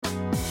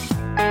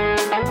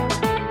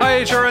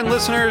HRN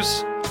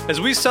listeners.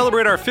 As we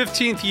celebrate our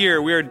 15th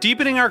year, we are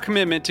deepening our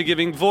commitment to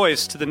giving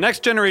voice to the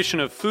next generation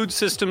of food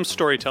systems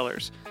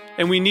storytellers,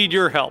 and we need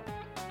your help.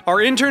 Our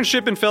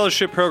internship and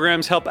fellowship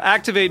programs help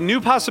activate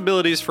new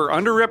possibilities for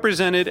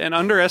underrepresented and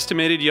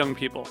underestimated young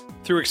people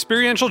through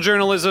experiential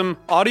journalism,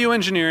 audio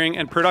engineering,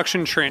 and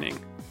production training.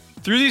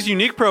 Through these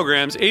unique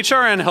programs,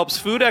 HRN helps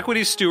food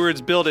equity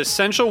stewards build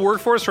essential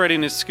workforce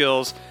readiness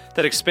skills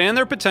that expand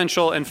their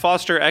potential and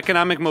foster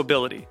economic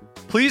mobility.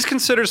 Please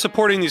consider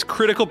supporting these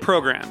critical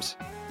programs.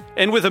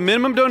 And with a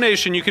minimum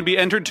donation, you can be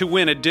entered to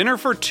win a dinner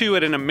for two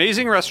at an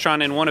amazing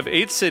restaurant in one of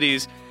 8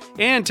 cities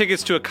and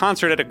tickets to a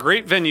concert at a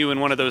great venue in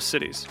one of those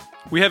cities.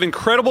 We have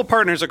incredible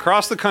partners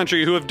across the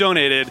country who have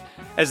donated,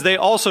 as they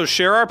also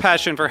share our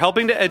passion for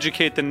helping to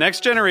educate the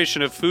next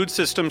generation of food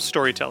systems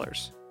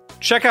storytellers.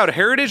 Check out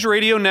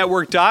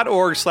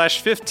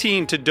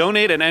heritageradionetwork.org/15 to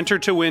donate and enter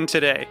to win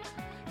today.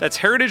 That's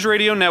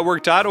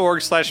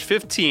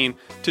heritageradionetwork.org/15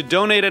 to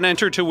donate and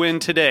enter to win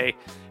today.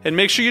 And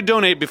make sure you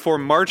donate before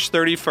March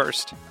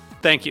 31st.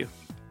 Thank you.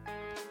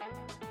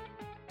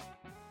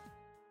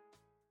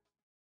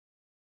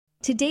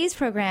 Today's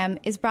program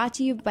is brought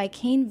to you by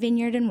Cane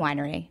Vineyard and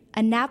Winery,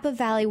 a Napa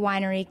Valley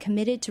winery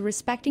committed to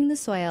respecting the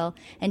soil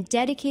and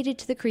dedicated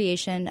to the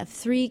creation of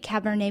 3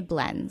 Cabernet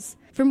blends.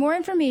 For more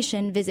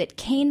information, visit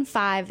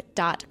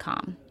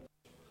cane5.com.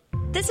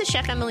 This is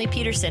Chef Emily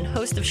Peterson,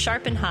 host of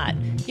Sharp and Hot.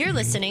 You're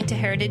listening to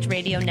Heritage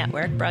Radio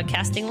Network,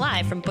 broadcasting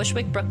live from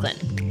Bushwick, Brooklyn.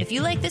 If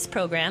you like this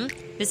program,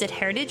 visit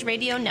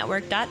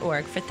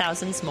heritageradionetwork.org for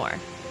thousands more.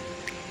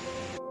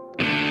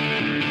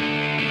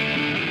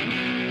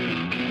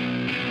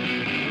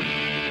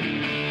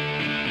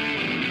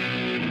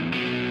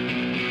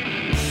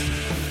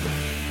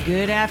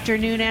 Good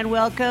afternoon and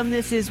welcome.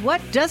 This is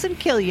What Doesn't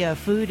Kill You,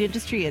 Food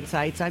Industry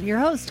Insights. I'm your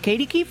host,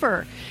 Katie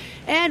Kiefer.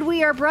 And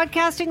we are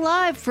broadcasting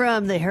live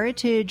from the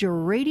Heritage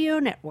Radio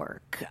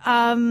Network.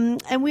 And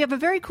we have a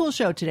very cool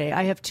show today.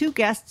 I have 2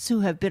 guests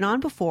who have been on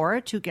before,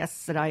 2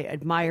 guests that I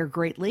admire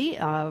greatly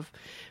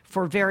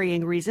for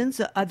varying reasons.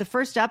 The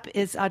first up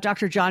is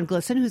Dr. John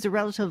Glisson, who's a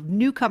relative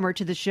newcomer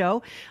to the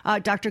show.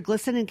 Dr.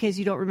 Glisson, in case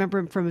you don't remember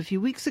him from a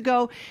few weeks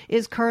ago,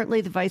 is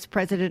currently the Vice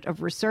President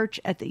of Research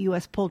at the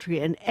U.S. Poultry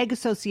and Egg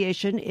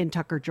Association in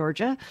Tucker,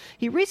 Georgia.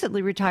 He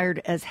recently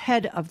retired as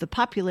head of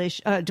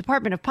the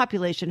Department of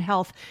Population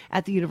Health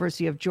at the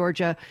University of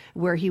Georgia,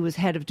 where he was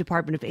head of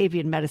Department of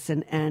Avian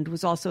Medicine and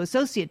was also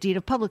Associate Dean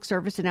of Public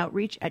Service and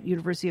Outreach at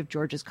University of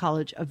Georgia's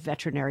College of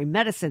Veterinary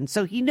Medicine.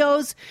 So he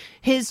knows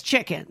his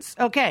chickens.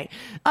 Okay.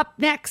 Up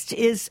next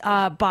is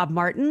Bob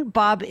Martin.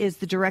 Bob is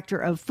the Director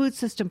of Food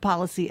System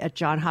Policy at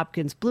Johns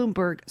Hopkins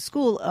Bloomberg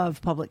School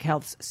of Public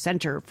Health's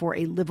Center for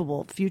a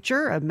Livable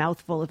Future, a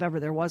mouthful if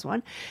ever there was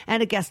one,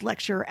 and a guest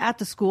lecturer at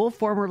the school.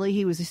 Formerly,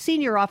 he was a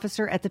senior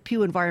officer at the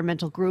Pew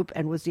Environmental Group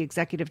and was the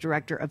Executive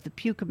Director of the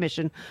Pew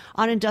Commission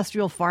on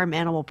Industrial Farm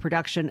Animal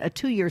Production, a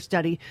 2-year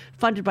study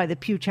funded by the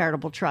Pew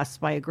Charitable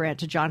Trust by a grant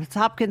to Johns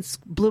Hopkins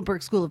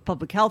Bloomberg School of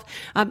Public Health.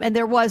 And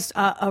there was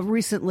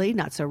recently,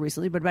 not so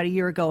recently, but about a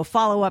year ago, a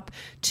follow-up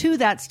to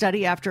that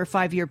study after a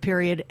 5-year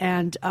period,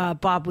 and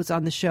Bob was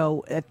on the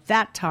show at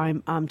that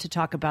time to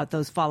talk about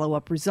those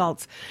follow-up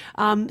results.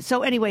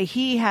 So anyway,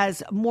 he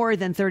has more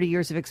than 30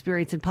 years of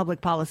experience in public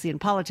policy and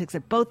politics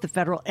at both the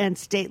federal and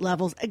state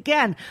levels.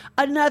 Again,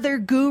 another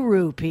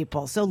guru,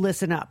 people, so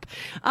listen up.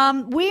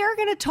 We are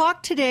going to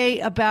talk today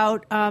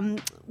about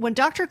when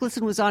Dr.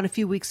 Glisson was on a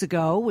few weeks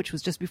ago, which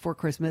was just before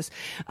Christmas,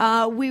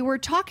 we were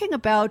talking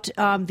about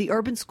the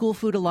Urban School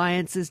Food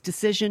Alliance's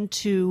decision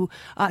to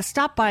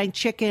stop buying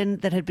chicken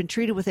that had been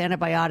treated with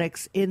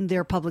antibiotics in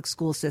their public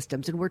school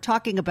systems. And we're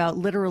talking about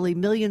literally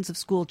millions of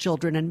school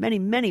children and many,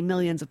 many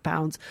millions of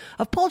pounds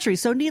of poultry.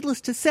 So needless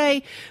to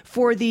say,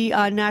 for the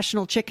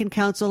National Chicken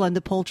Council and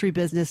the poultry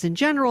business in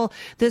general,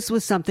 this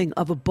was something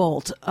of a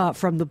bolt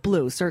from the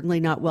blue. Certainly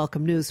not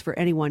welcome news for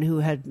anyone who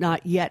had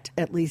not yet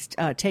at least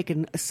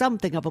taken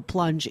something of a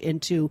plunge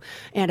into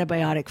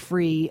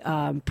antibiotic-free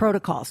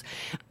protocols.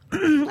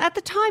 At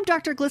the time,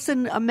 Dr.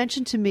 Glisson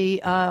mentioned to me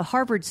a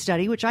Harvard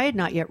study, which I had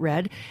not yet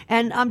read.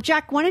 And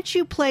Jack, why don't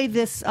you play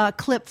this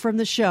clip from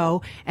the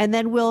show, and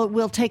then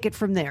we'll take it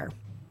from there.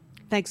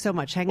 Thanks so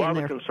much. Hang in there.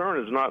 While the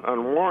concern is not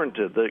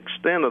unwarranted, the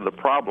extent of the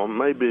problem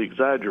may be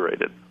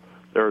exaggerated.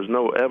 There is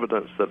no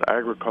evidence that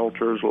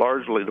agriculture is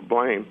largely to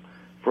blame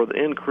for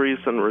the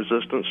increase in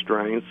resistant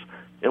strains,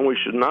 and we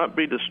should not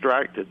be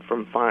distracted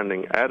from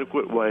finding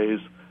adequate ways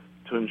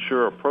to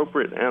ensure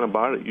appropriate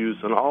antibiotic use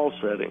in all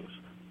settings,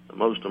 the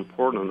most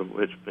important of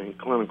which being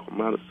clinical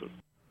medicine.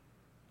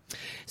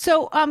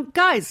 So,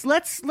 guys,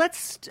 let's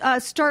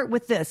start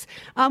with this.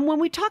 When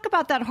we talk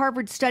about that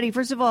Harvard study,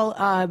 first of all,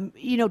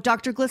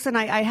 Dr. Glisson,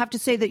 I have to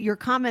say that your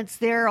comments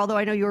there, although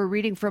I know you were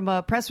reading from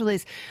a press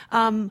release,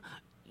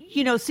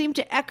 seem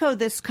to echo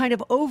this kind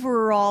of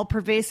overall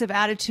pervasive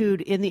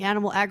attitude in the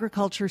animal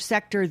agriculture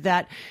sector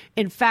that,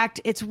 in fact,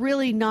 it's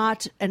really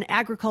not an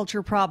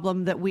agriculture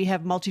problem that we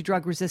have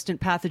multi-drug resistant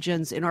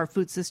pathogens in our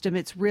food system.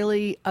 It's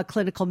really a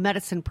clinical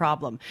medicine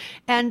problem.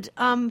 And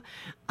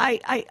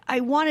I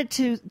wanted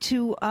to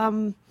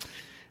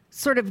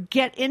sort of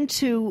get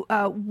into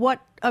what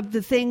of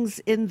the things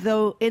in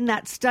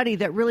that study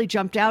that really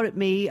jumped out at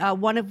me,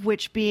 one of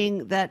which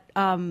being that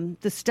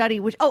the study,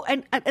 which,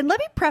 and let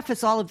me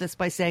preface all of this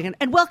by saying,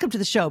 and welcome to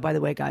the show, by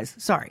the way, guys.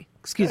 Sorry.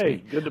 Excuse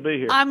me. Good to be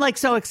here. I'm like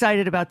so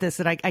excited about this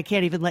that I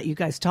can't even let you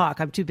guys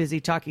talk. I'm too busy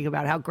talking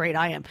about how great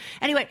I am.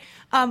 Anyway,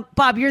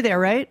 Bob, you're there,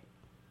 right?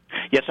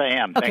 Yes, I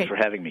am. Okay. Thanks for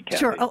having me, Kathy.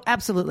 Sure. Oh,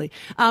 absolutely.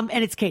 And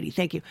it's Katie.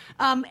 Thank you.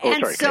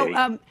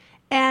 Katie.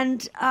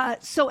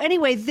 So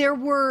anyway, there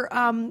were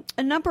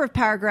a number of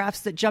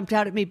paragraphs that jumped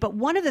out at me, but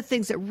one of the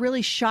things that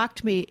really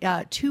shocked me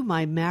to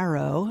my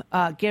marrow,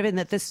 given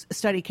that this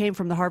study came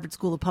from the Harvard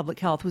School of Public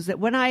Health, was that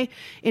when I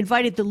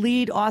invited the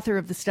lead author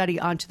of the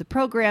study onto the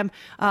program,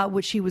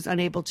 which he was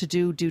unable to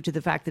do due to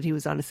the fact that he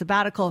was on a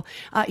sabbatical,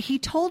 he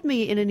told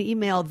me in an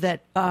email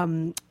that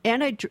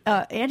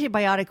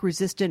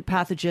antibiotic-resistant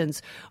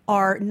pathogens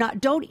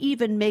don't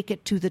even make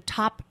it to the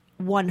top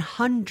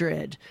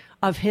 100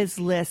 of his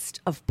list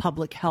of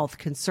public health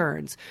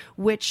concerns,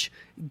 which,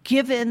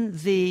 given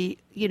the,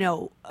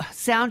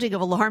 sounding of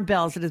alarm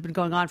bells that has been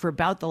going on for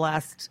about the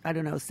last,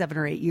 7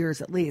 or 8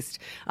 years at least,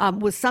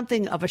 was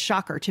something of a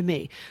shocker to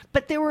me.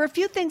 But there were a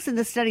few things in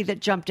the study that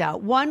jumped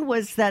out. One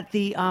was that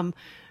the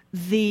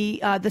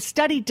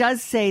study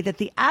does say that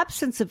the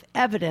absence of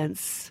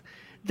evidence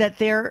that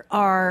there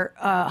are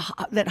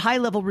that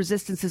high-level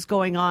resistance is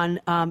going on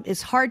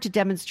is hard to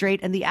demonstrate,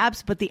 and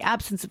but the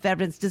absence of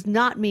evidence does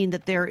not mean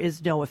that there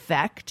is no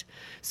effect.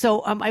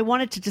 So I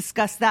wanted to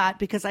discuss that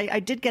because I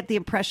did get the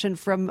impression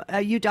from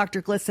you,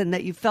 Dr. Glisson,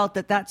 that you felt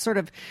that sort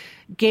of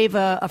gave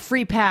a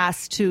free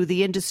pass to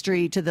the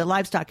industry, to the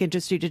livestock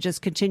industry, to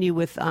just continue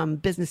with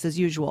business as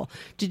usual.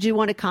 Did you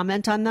want to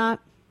comment on that?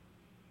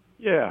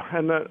 Yeah,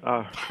 and that,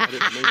 I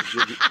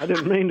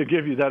didn't mean to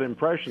give you that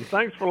impression.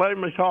 Thanks for letting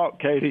me talk,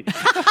 Katie.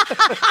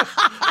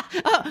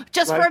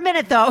 Just for a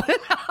minute, though.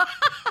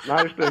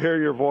 Nice to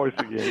hear your voice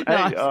again.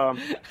 Hey,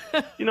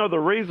 the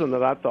reason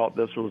that I thought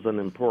this was an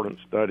important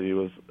study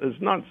is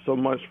not so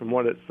much from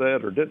what it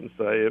said or didn't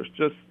say. It was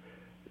just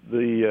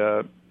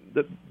the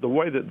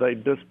way that they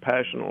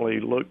dispassionately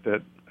looked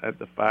at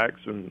the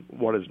facts and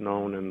what is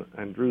known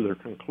and drew their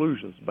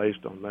conclusions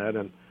based on that.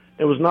 And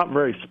it was not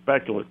very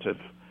speculative.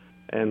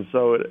 And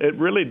so it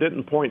really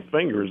didn't point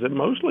fingers. It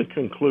mostly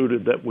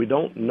concluded that we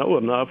don't know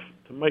enough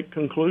to make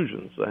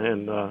conclusions,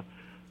 and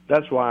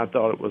that's why I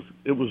thought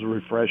it was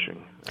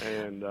refreshing.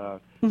 And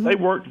they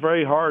worked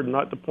very hard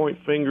not to point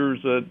fingers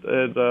at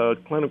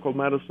clinical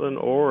medicine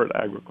or at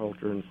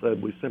agriculture, and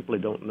said we simply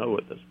don't know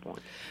at this point.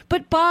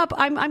 But Bob,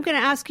 I'm going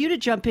to ask you to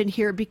jump in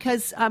here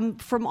because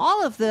from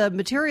all of the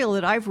material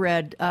that I've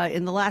read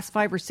in the last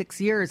 5 or 6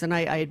 years, and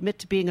I admit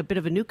to being a bit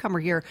of a newcomer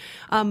here,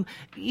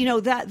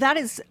 that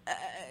is.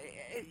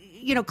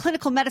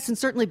 Clinical medicine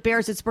certainly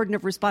bears its burden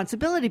of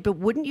responsibility, but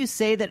wouldn't you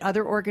say that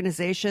other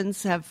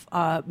organizations have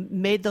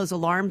made those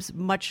alarms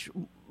much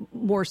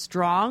more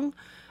strong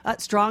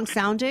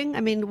sounding? I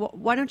mean,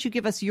 why don't you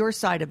give us your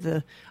side of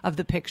the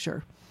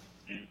picture?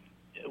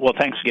 Well,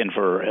 thanks again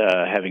for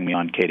having me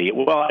on, Katie.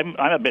 Well, I'm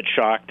a bit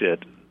shocked at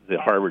the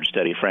Harvard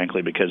study,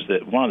 frankly, because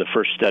one of the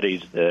first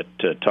studies that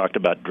talked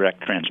about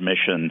direct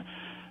transmission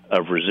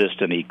of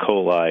resistant E.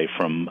 coli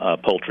from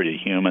poultry to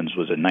humans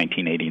was in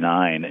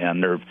 1989,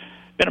 and there have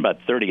been about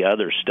 30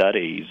 other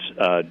studies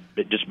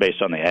just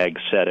based on the ag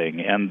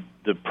setting. And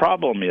the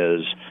problem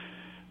is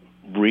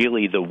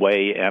really the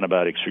way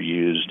antibiotics are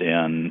used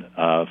in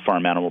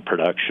farm animal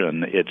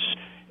production.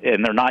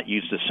 And they're not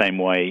used the same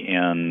way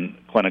in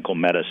clinical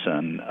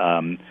medicine.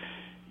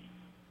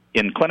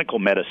 In clinical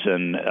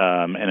medicine,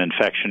 an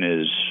infection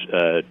is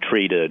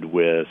treated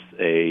with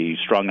a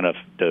strong enough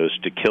dose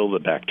to kill the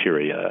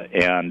bacteria.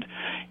 And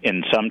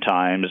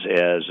sometimes,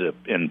 as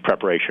in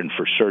preparation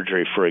for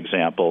surgery, for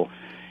example,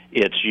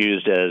 it's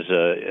used as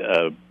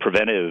a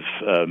preventive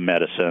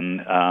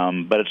medicine,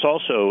 but it's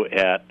also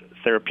at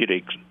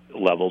therapeutic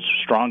levels,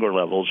 stronger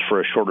levels, for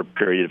a shorter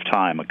period of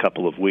time, a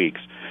couple of weeks.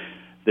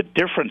 The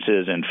difference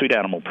is in food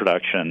animal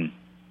production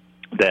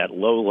that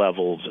low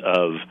levels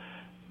of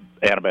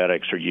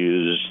antibiotics are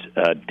used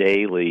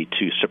daily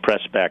to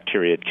suppress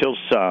bacteria. It kills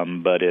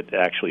some, but it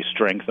actually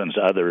strengthens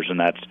others, and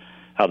that's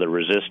how the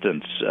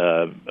resistant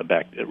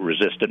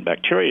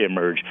bacteria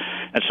emerge.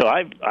 And so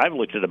I've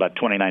looked at about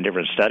 29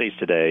 different studies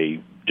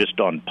today just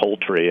on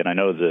poultry, and I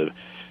know the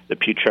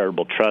Pew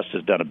Charitable Trust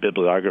has done a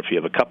bibliography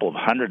of a couple of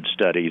hundred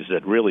studies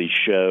that really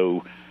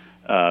show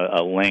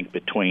a link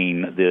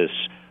between this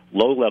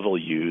low-level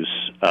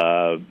use,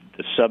 the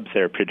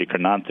subtherapeutic or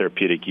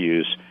non-therapeutic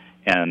use,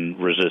 and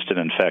resistant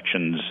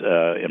infections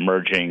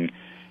emerging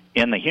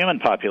in the human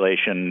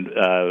population,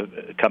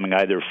 coming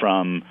either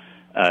from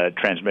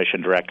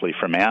transmission directly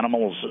from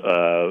animals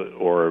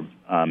or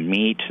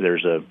meat.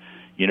 There's a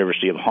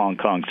University of Hong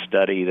Kong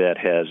study that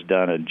has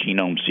done a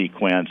genome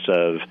sequence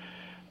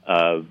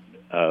of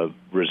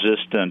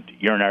resistant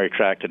urinary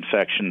tract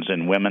infections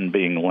in women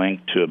being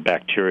linked to a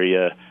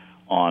bacteria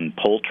on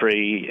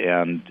poultry,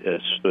 and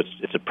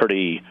it's a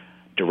pretty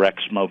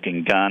direct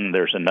smoking gun.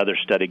 There's another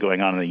study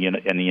going on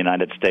in the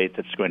United States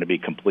that's going to be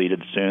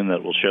completed soon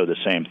that will show the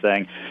same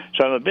thing.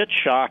 So I'm a bit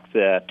shocked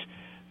that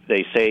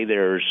they say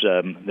there's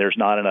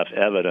not enough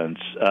evidence.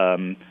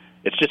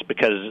 It's just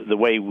because the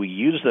way we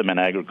use them in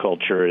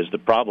agriculture is the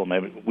problem.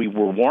 I mean, we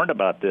were warned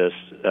about this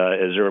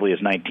as early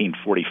as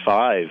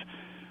 1945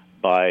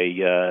 by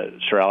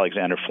Sir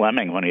Alexander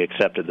Fleming when he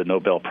accepted the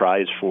Nobel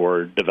Prize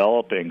for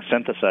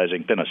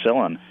synthesizing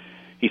penicillin.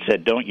 He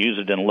said don't use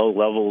it in low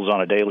levels on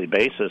a daily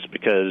basis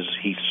because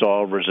he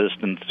saw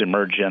resistance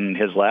emerge in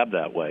his lab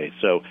that way.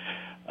 So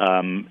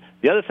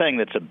the other thing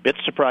that's a bit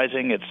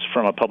surprising, it's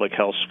from a public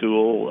health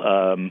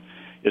school,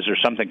 is there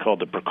something called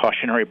the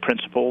precautionary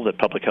principle that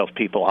public health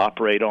people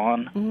operate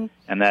on, mm-hmm.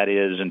 and that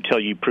is until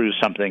you prove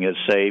something is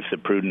safe, the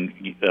prudent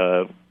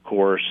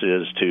course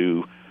is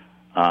to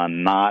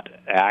not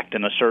act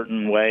in a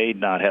certain way,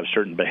 not have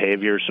certain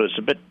behaviors. So it's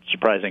a bit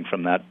surprising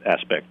from that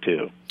aspect,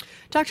 too.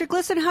 Dr.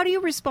 Glisson, how do you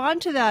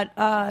respond to that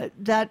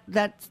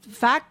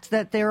fact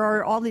that there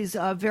are all these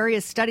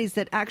various studies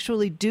that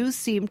actually do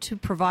seem to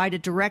provide a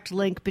direct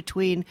link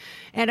between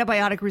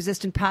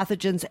antibiotic-resistant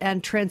pathogens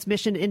and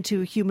transmission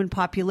into human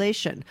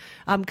population?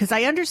 Because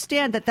I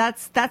understand that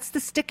that's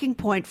the sticking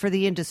point for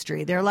the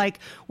industry. They're like,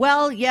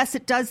 well, yes,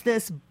 it does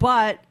this,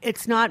 but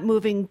it's not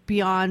moving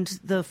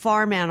beyond the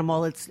farm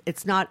animal.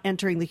 It's not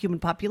entering the human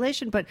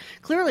population. But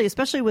clearly,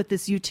 especially with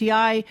this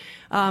UTI,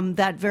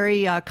 that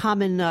very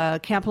common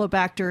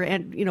Campylobacter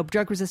and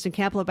drug-resistant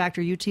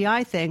Campylobacter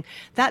UTI thing,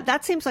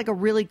 that seems like a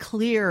really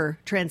clear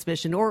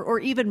transmission, or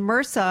even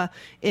MRSA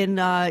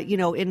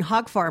in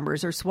hog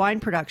farmers or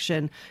swine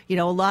production.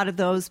 A lot of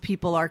those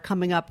people are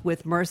coming up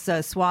with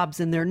MRSA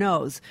swabs in their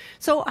nose.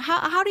 So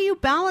how do you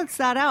balance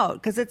that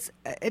out? Because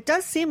it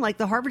does seem like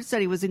the Harvard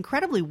study was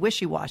incredibly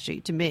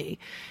wishy-washy to me,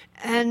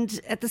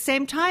 and at the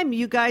same time,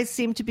 you guys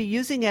seem to be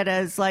using it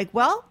as like,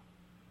 well,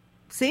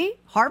 see,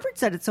 Harvard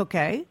said it's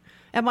okay.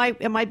 Am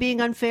I being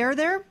unfair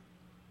there?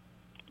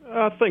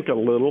 I think a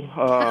little.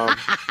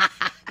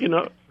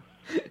 You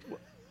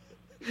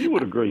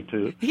would agree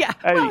too. Yeah.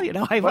 Hey,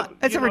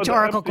 it's a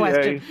rhetorical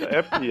question.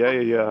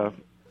 The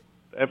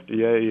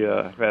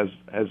FDA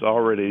has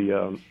already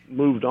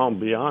moved on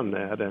beyond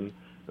that and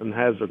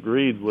has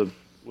agreed with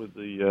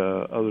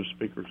the other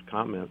speaker's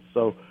comments.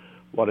 So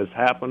what has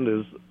happened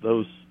is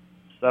those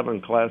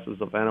 7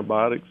 classes of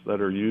antibiotics that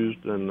are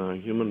used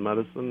in human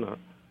medicine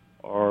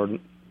are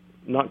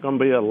not going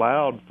to be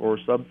allowed for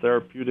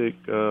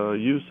subtherapeutic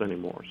use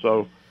anymore.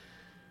 So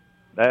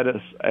that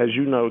is, as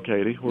you know,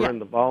 Katie, we're in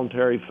the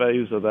voluntary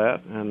phase of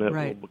that, and it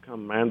will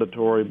become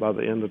mandatory by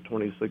the end of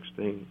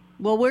 2016.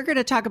 Well, we're going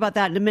to talk about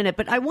that in a minute,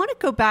 but I want to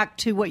go back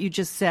to what you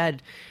just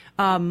said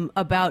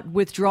about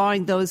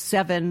withdrawing those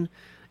 7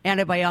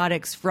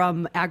 antibiotics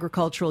from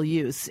agricultural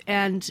use.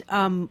 And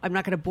I'm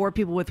not going to bore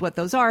people with what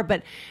those are,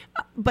 but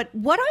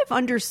what I've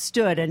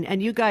understood,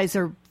 and you guys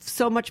are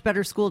so much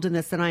better schooled in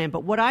this than I am,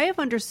 but what I have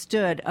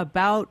understood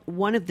about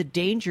one of the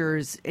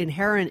dangers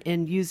inherent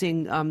in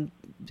using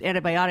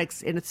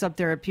antibiotics in a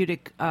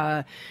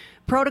subtherapeutic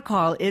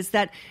protocol is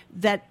that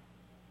the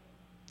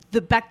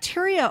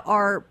bacteria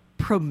are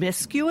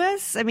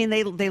promiscuous. I mean,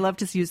 they love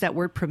to use that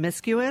word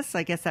promiscuous.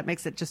 I guess that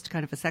makes it just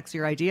kind of a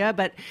sexier idea,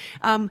 but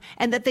and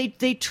that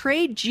they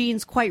trade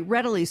genes quite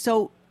readily.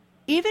 So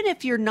even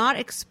if you're not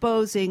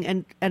exposing,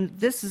 and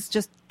this is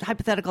just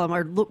hypothetical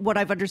or what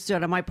I've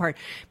understood on my part,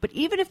 but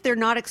even if they're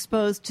not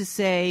exposed to,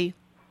 say,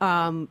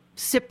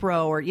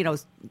 Cipro or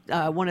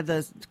one of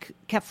the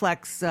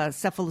Keflex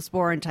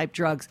cephalosporin type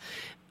drugs,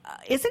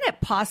 isn't it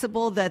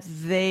possible that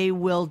they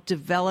will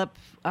develop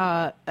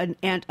a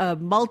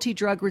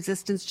multi-drug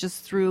resistance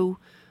just through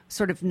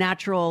sort of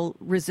natural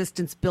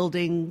resistance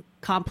building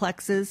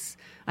complexes?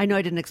 I know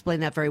I didn't explain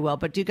that very well,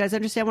 but do you guys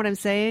understand what I'm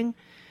saying?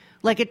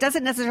 Like, it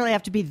doesn't necessarily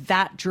have to be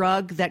that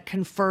drug that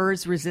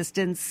confers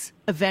resistance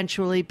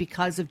eventually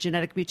because of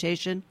genetic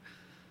mutation.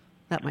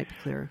 That might be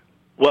clearer.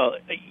 Well,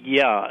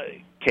 yeah,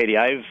 Katie,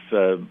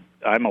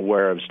 I'm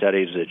aware of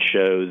studies that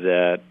show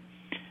that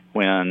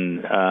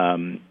when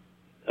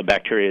a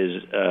bacteria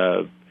is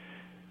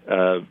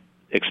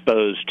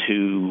exposed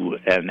to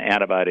an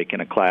antibiotic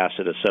in a class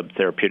at a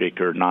subtherapeutic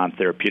or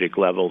non-therapeutic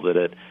level, that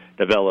it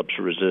develops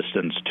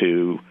resistance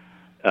to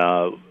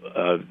all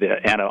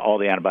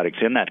the antibiotics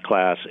in that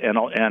class.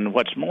 And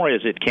what's more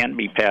is it can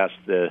be past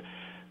they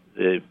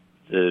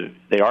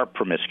are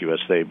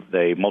promiscuous.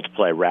 They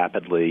multiply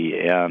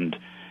rapidly, and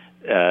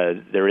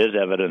there is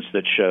evidence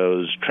that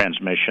shows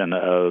transmission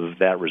of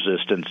that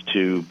resistance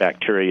to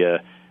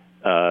bacteria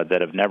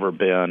that have never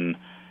been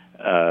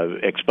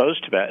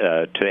exposed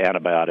to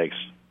antibiotics.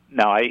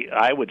 Now,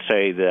 I would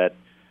say that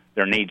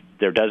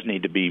there does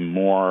need to be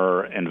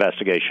more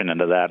investigation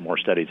into that, more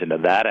studies into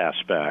that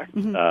aspect.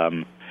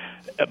 Mm-hmm.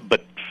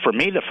 But for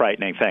me, the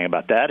frightening thing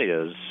about that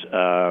is,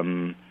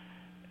 that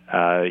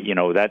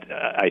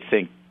I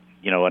think,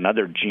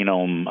 another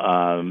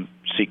genome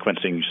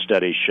sequencing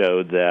study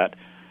showed that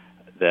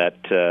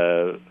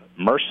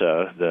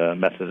MRSA, the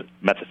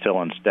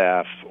methicillin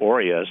staph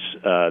aureus,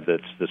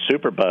 that's the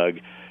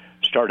superbug,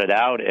 started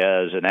out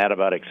as an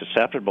antibiotic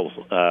susceptible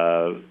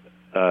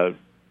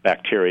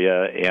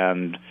bacteria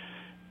and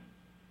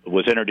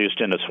was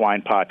introduced into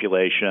swine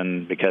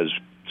population because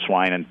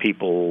swine and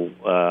people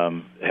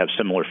have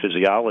similar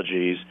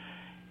physiologies,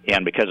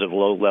 and because of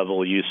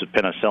low-level use of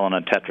penicillin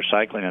and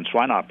tetracycline in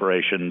swine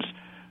operations,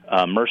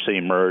 MRSA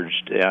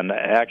emerged. And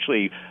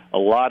actually, a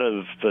lot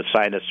of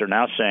scientists are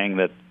now saying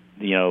that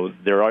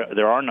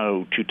there are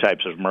no two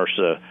types of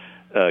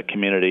MRSA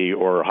community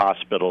or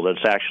hospital.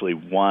 That's actually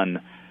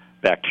one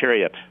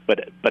bacteria.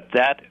 But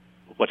that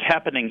what's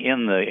happening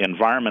in the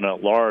environment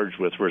at large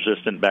with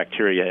resistant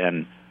bacteria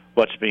and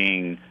what's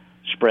being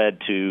spread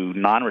to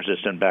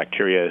non-resistant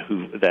bacteria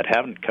that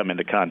haven't come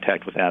into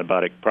contact with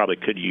antibiotic probably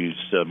could use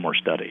more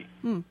study.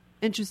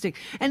 Interesting.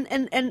 And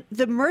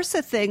the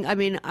MRSA thing, I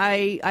mean,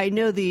 I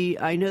know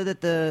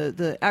that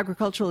the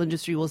agricultural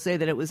industry will say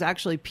that it was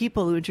actually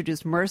people who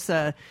introduced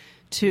MRSA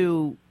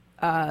to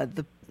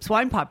the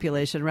swine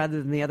population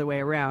rather than the other way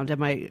around.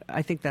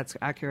 I think that's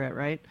accurate,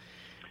 right?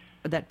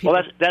 That people...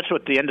 Well, that's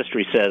what the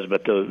industry says,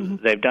 but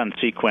they've done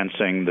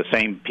sequencing. The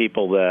same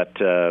people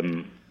that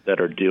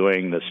are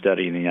doing the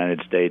study in the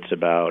United States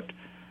about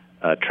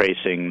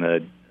tracing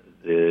the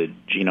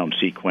genome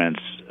sequence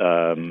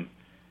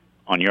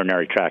on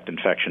urinary tract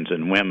infections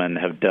in women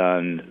have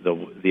done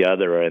the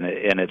other,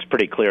 and it's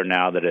pretty clear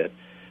now that it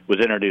was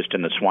introduced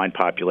in the swine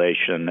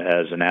population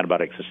as an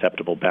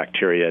antibiotic-susceptible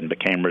bacteria and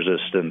became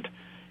resistant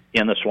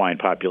in the swine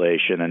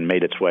population and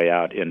made its way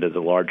out into the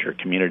larger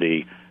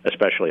community,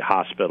 especially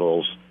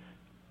hospitals,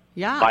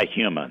 by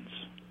humans.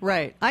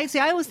 Right. I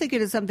always think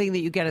it is something that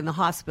you get in the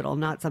hospital,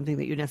 not something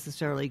that you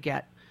necessarily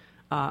get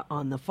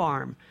on the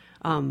farm.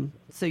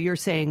 So you're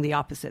saying the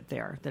opposite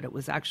there, that it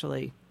was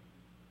actually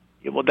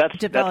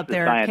developed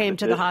there, came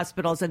to the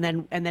hospitals, and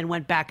then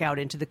went back out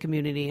into the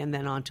community and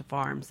then onto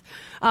farms.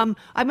 I'm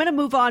going to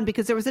move on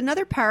because there was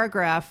another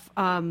paragraph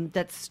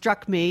that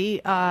struck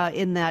me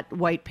in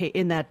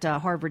that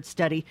Harvard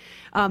study,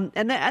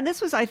 and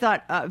this was, I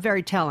thought,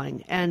 very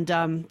telling. And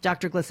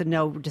Dr. Glisson,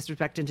 no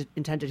disrespect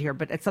intended here,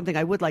 but it's something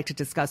I would like to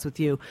discuss with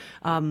you,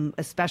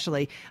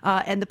 especially.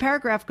 And the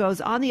paragraph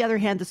goes, on the other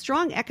hand, the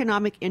strong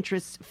economic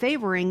interests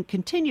favoring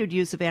continued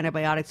use of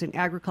antibiotics in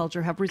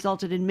agriculture have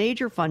resulted in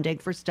major funding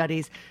for studies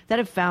that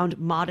have found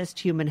modest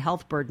human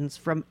health burdens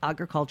from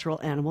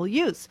agricultural animal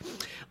use,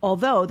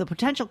 although the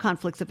potential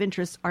conflicts of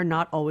interest are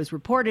not always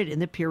reported in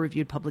the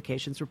peer-reviewed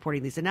publications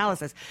reporting these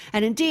analyses.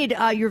 And indeed,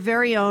 your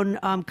very own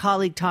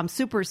colleague Tom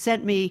Super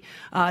sent me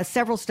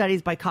several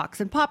studies by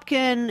Cox and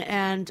Popkin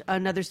and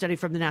another study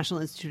from the National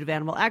Institute of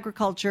Animal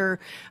Agriculture.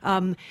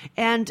 And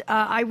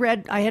I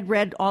had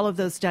read all of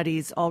those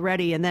studies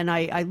already, and then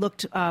I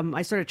looked,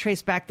 I sort of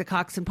traced back the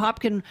Cox and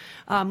Popkin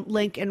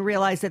link and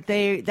realized that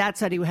that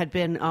study had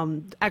been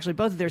actually,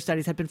 both of their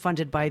studies had been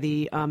funded by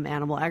the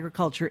animal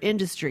agriculture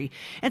industry.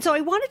 And so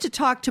I wanted to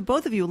talk to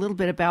both of you a little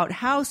bit about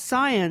how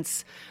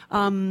science,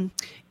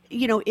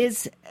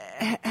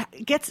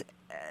 gets...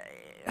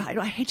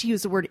 I hate to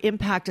use the word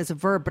impact as a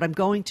verb, but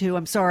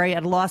I'm sorry,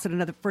 at a loss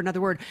for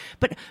another word.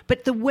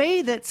 But the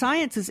way that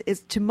science is,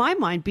 to my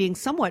mind, being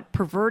somewhat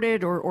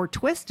perverted or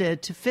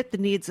twisted to fit the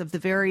needs of the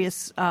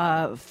various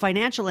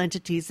financial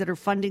entities that are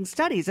funding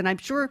studies. And I'm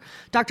sure,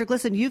 Dr.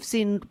 Glisson, you've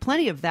seen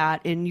plenty of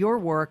that in your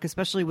work,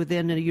 especially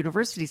within a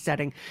university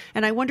setting.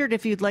 And I wondered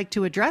if you'd like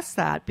to address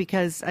that,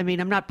 because, I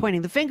mean, I'm not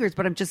pointing the fingers,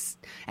 but I'm just,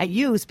 at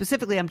you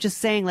specifically, I'm just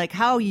saying, like,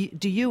 how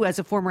do you, as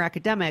a former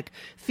academic,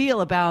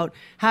 feel about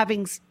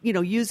having,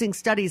 using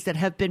studies that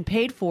have been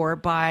paid for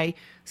by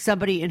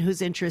somebody in whose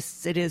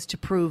interests it is to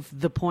prove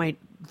the point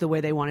the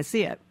way they want to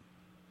see it?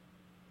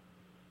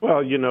 Well,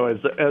 as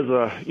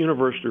a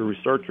university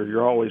researcher,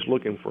 you're always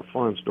looking for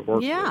funds to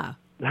work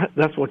with.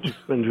 That's what you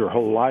spend your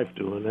whole life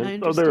doing. And I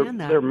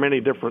understand that. There are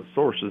many different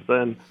sources.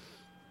 And,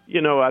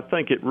 I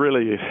think it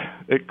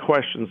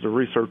questions the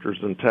researcher's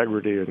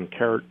integrity and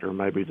character,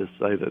 maybe, to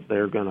say that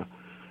they're going to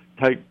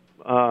take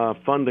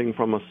funding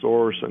from a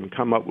source and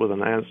come up with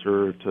an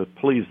answer to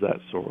please that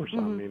source.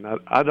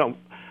 Mm-hmm.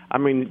 I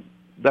mean,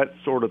 that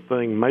sort of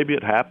thing, maybe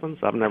it happens.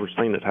 I've never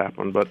seen it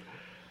happen, but,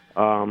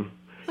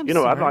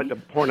 I'd like to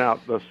point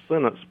out the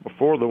sentence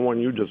before the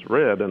one you just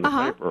read in the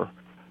paper.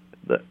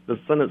 The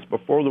sentence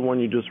before the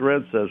one you just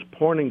read says,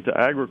 pointing to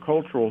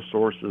agricultural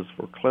sources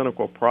for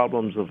clinical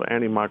problems of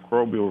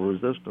antimicrobial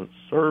resistance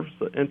serves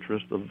the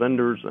interest of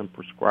vendors and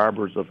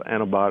prescribers of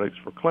antibiotics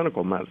for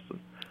clinical medicine.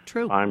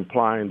 True. By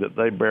implying that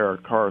they bear a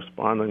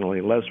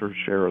correspondingly lesser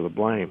share of the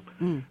blame.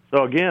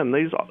 So again,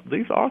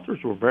 these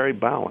authors were very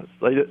balanced.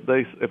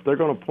 They if they're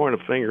going to point a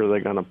finger,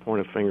 they're going to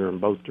point a finger in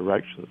both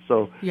directions.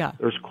 So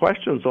there's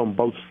questions on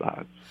both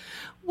sides.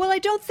 Well, I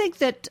don't think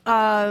that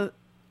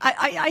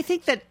I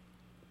think that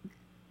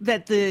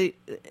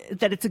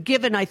it's a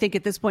given, I think,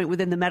 at this point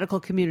within the medical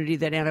community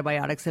that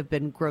antibiotics have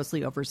been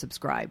grossly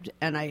oversubscribed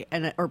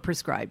or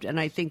prescribed. And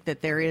I think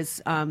that there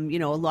is, a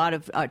lot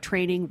of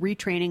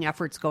retraining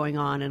efforts going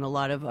on, and a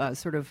lot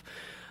of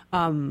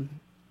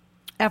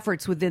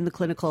efforts within the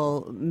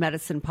clinical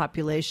medicine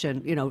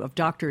population, of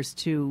doctors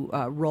to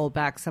roll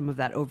back some of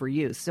that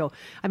overuse. So,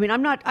 I mean,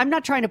 I'm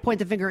not trying to point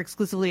the finger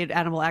exclusively at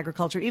animal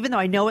agriculture, even though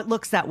I know it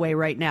looks that way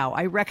right now.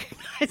 I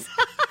recognize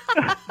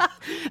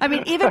I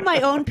mean, even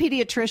my own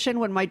pediatrician,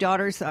 when my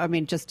daughter's,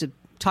 just to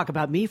talk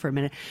about me for a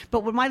minute,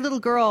 but when my little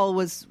girl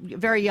was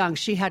very young,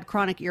 she had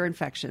chronic ear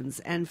infections,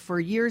 and for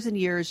years and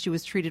years she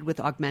was treated with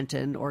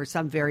Augmentin or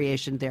some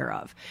variation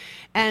thereof.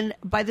 And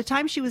by the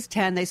time she was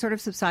 10, they sort of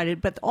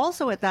subsided, but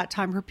also at that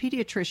time her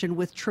pediatrician,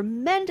 with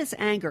tremendous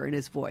anger in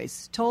his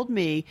voice, told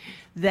me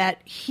that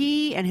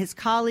he and his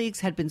colleagues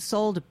had been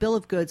sold a bill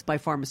of goods by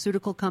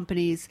pharmaceutical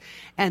companies,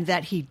 and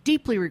that he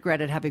deeply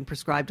regretted having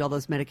prescribed all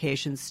those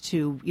medications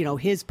to,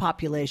 his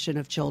population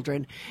of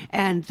children,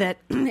 and that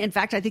in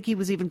fact I think he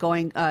was even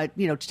going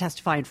to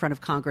testify in front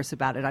of Congress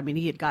about it. I mean,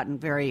 he had gotten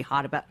very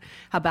hot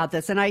about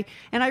this. And I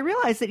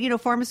realized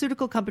that,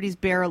 pharmaceutical companies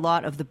bear a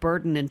lot of the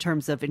burden in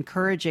terms of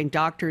encouraging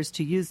doctors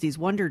to use these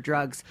wonder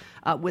drugs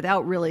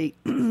without really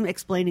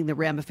explaining the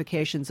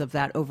ramifications of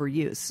that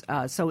overuse.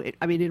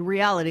 In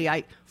reality,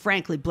 I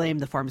frankly blame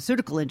the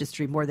pharmaceutical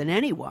industry more than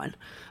anyone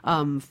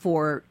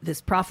for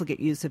this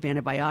profligate use of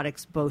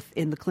antibiotics, both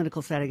in the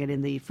clinical setting and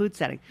in the food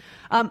setting.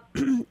 And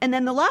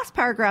then the last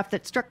paragraph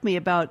that struck me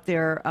about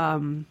their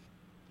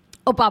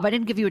Bob, I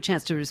didn't give you a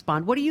chance to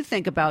respond. What do you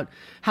think about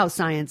how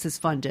science is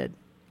funded?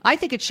 I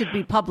think it should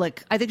be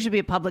public. I think it should be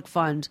a public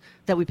fund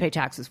that we pay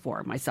taxes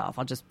for myself.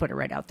 I'll just put it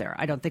right out there.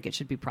 I don't think it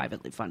should be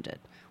privately funded.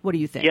 What do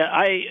you think? Yeah,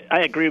 I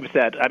agree with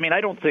that. I mean,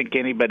 I don't think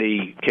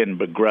anybody can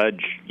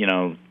begrudge,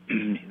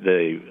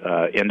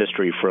 the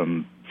industry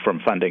from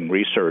funding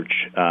research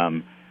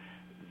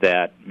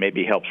that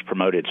maybe helps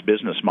promote its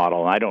business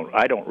model. And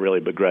I don't really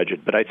begrudge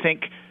it. But I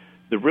think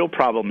the real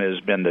problem has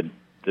been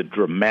the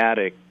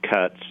dramatic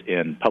cuts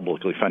in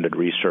publicly funded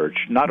research,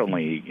 not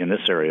only in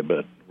this area,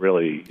 but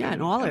really in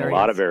a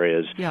lot of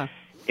areas. Yeah.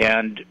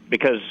 And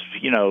because,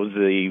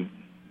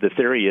 the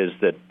theory is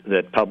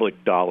that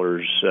public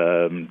dollars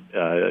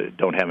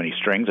don't have any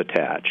strings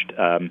attached.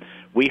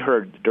 We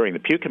heard during the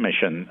Pew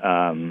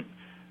Commission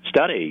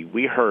study,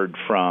 we heard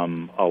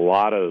from a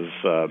lot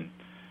of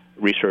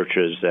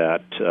researchers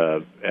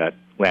at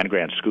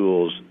land-grant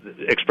schools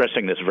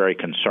expressing this very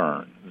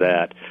concern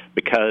that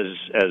because,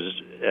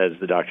 as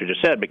the doctor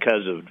just said,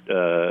 because of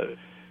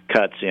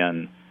cuts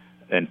in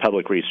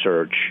public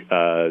research,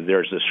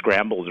 there's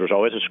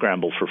always a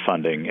scramble for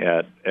funding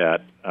at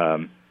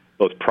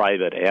both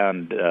private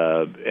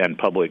and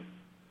public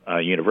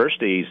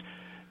universities,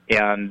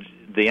 and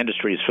the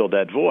industry has filled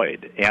that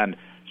void. And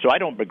so I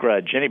don't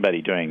begrudge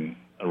anybody doing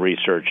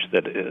research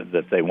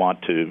that they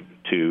want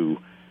to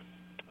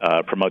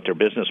promote their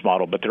business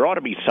model, but there ought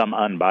to be some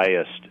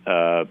unbiased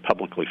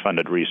publicly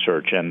funded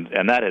research,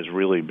 and that has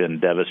really been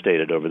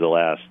devastated over the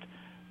last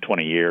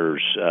 20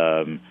 years,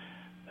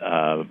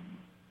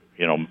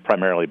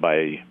 primarily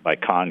by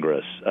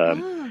Congress.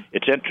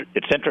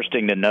 It's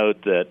interesting to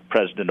note that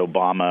President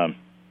Obama,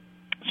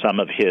 some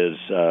of his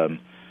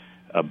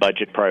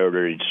budget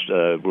priorities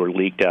were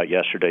leaked out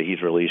yesterday.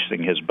 He's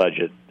releasing his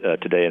budget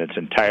today in its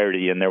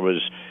entirety, and there was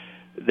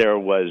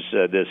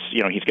this,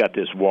 he's got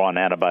this war on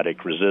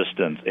antibiotic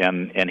resistance,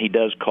 and he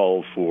does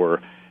call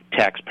for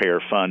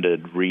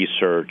taxpayer-funded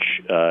research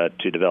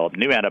to develop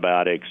new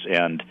antibiotics,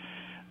 and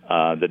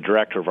the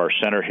director of our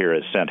center here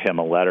has sent him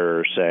a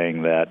letter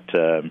saying that,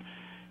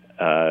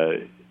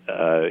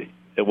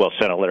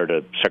 sent a letter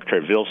to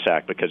Secretary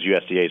Vilsack because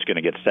USDA is going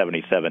to get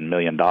 $77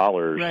 million.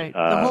 Right.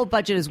 The whole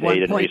budget is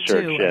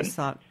 1.2, I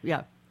thought.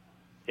 Yeah.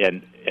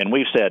 And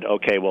we've said,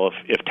 okay, well,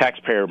 if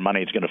taxpayer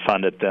money is going to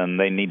fund it, then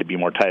they need to be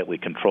more tightly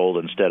controlled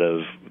instead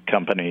of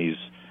companies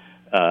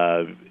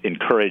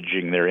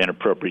encouraging their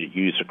inappropriate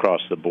use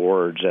across the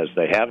boards as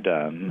they have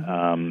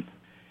done.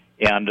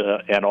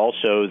 And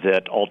also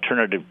that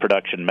alternative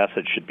production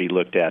methods should be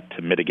looked at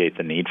to mitigate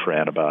the need for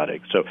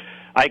antibiotics. So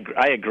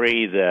I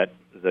agree that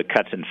the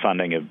cuts in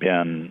funding have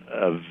been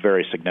a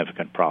very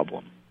significant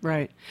problem.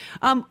 Right.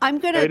 I'm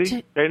going to...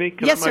 Katie,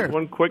 can yes, I make sir.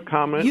 one quick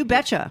comment? You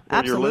betcha.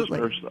 Absolutely.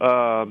 Your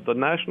listeners. The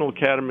National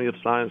Academy of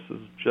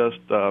Sciences just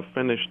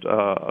finished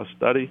a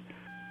study.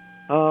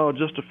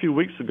 Just a few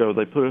weeks ago,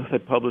 they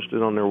published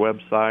it on their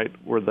website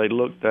where they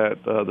looked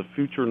at the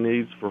future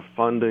needs for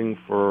funding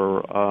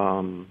for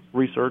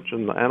research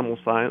in the animal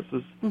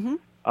sciences. Mm-hmm.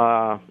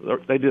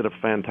 They did a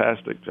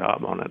fantastic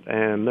job on it,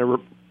 and their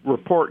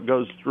report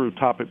goes through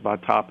topic by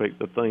topic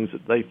the things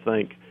that they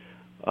think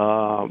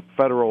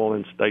federal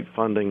and state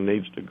funding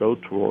needs to go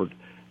toward.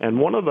 And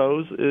one of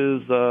those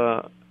is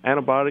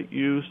antibiotic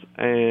use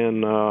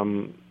and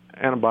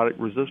antibiotic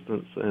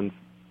resistance in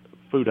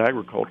food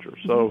agriculture.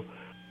 So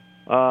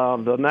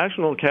the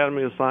National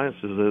Academy of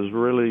Sciences has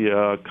really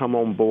come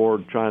on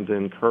board trying to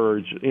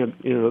encourage,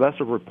 that's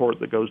a report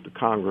that goes to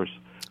Congress,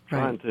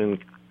 trying to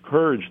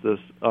encourage this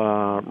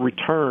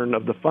return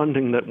of the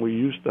funding that we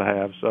used to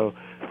have. So,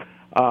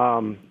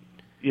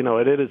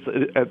 it is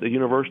at the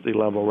university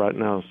level right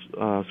now,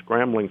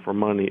 scrambling for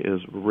money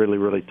is really,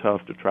 really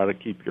tough to try to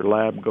keep your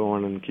lab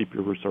going and keep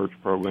your research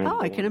program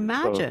going. I can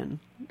imagine.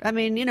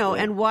 So,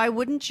 and why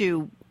wouldn't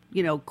you,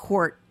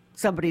 court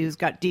somebody who's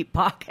got deep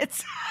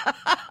pockets.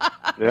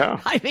 Yeah.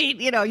 I mean,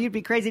 you'd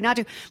be crazy not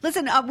to.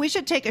 Listen, we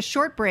should take a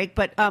short break,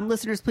 but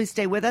listeners, please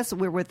stay with us.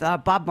 We're with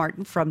Bob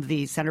Martin from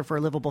the Center for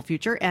a Livable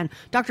Future and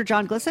Dr.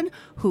 John Glisson,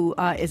 who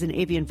is an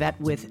avian vet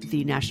with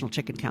the National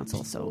Chicken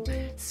Council. So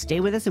stay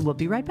with us and we'll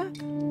be right back.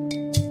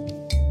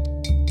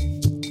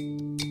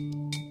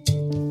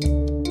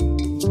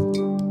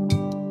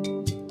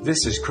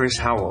 This is Chris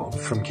Howell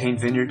from Cane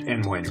Vineyard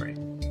and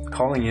Winery,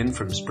 calling in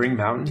from Spring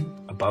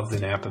Mountain above the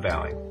Napa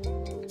Valley.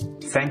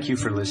 Thank you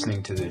for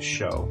listening to this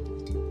show.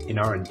 In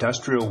our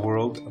industrial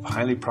world of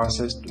highly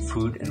processed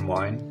food and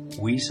wine,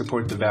 we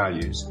support the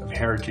values of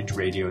Heritage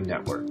Radio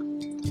Network.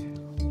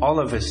 All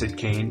of us at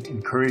Cane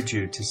encourage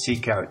you to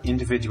seek out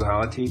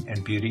individuality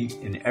and beauty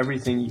in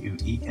everything you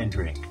eat and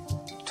drink.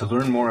 To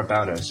learn more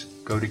about us,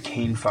 go to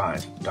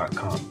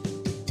cane5.com.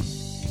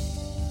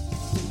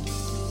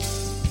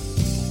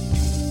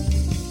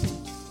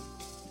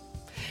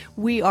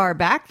 We are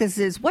back. This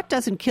is What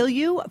Doesn't Kill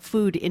You,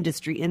 Food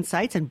Industry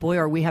Insights. And boy,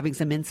 are we having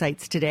some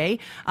insights today.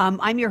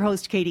 I'm your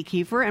host, Katie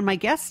Kiefer, and my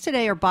guests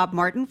today are Bob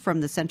Martin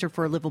from the Center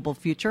for a Livable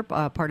Future,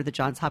 part of the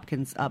Johns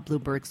Hopkins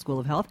Bloomberg School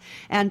of Health,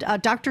 and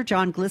Dr.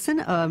 John Glisson,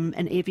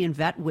 an avian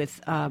vet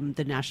with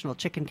the National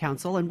Chicken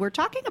Council. And we're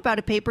talking about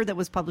a paper that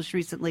was published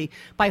recently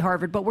by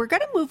Harvard, but we're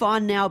going to move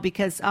on now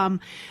because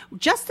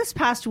just this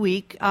past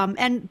week,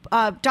 and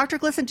Dr.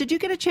 Glisson, did you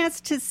get a chance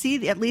to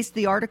see at least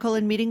the article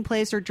in Meeting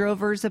Place or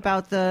Drovers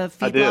about the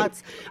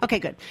feedlots? Okay,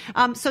 good.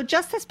 So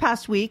just this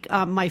past week,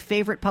 my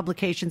favorite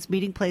publications,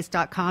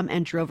 meetingplace.com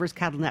and Drovers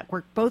Cattle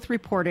Network, both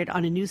reported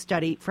on a new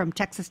study from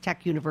Texas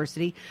Tech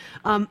University,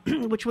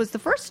 which was the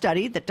first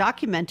study that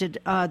documented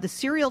the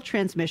serial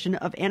transmission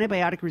of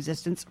antibiotic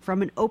resistance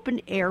from an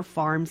open-air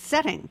farm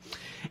setting.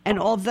 And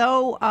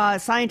although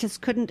scientists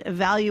couldn't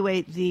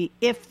evaluate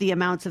if the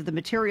amounts of the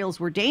materials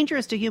were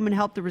dangerous to human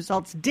health, the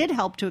results did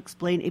help to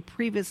explain a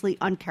previously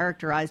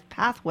uncharacterized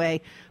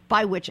pathway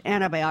by which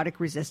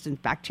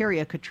antibiotic-resistant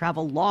bacteria could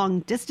travel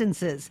long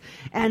distances.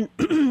 And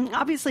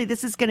obviously,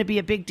 this is going to be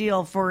a big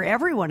deal for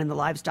everyone in the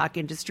livestock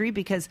industry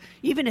because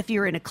even if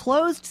you're in a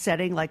closed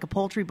setting like a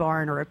poultry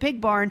barn or a pig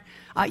barn,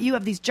 you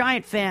have these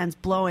giant fans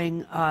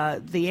blowing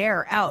the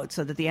air out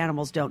so that the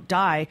animals don't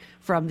die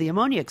from the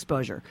ammonia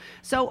exposure.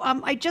 So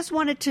I just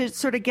wanted to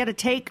sort of get a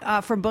take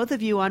from both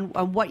of you on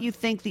what you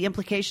think the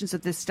implications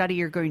of this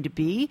study are going to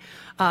be.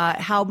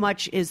 How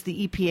much is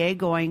the EPA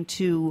going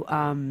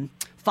to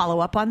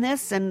follow up on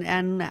this,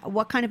 and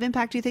what kind of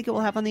impact do you think it will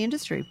have on the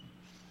industry,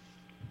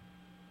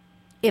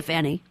 if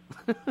any?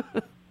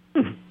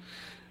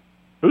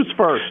 Who's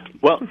first?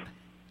 Well,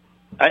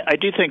 I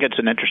do think it's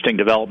an interesting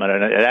development,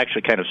 and it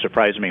actually kind of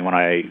surprised me when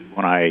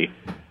I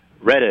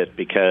read it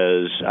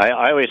because I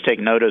always take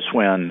notice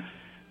when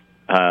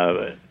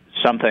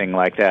something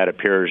like that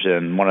appears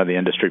in one of the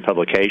industry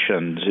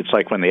publications. It's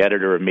like when the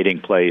editor of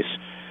Meeting Place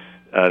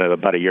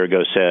about a year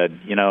ago said,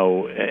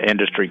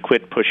 industry,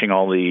 quit pushing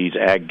all these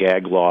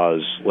ag-gag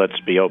laws. Let's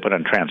be open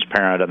and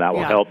transparent, and that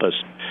will help us.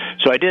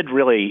 So I did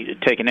really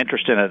take an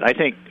interest in it. I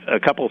think a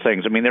couple of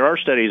things. I mean, there are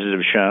studies that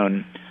have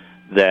shown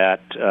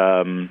that,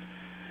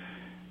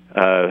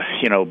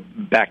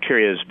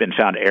 bacteria has been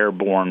found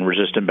airborne,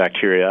 resistant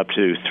bacteria up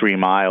to 3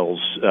 miles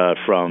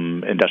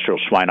from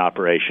industrial swine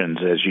operations,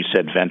 as you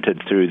said,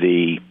 vented through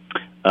the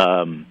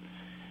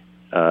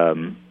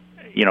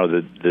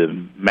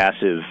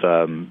massive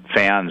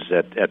fans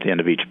at the end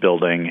of each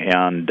building,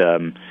 and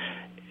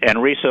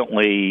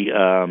recently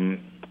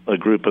a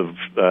group of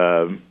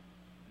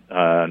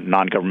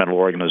non-governmental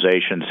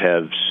organizations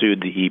have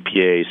sued the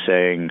EPA,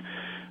 saying,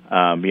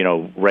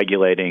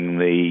 regulating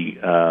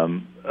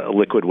the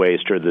liquid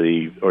waste or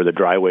the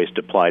dry waste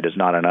applied is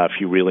not enough.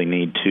 You really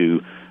need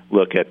to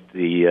look at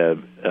the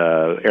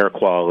air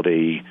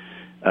quality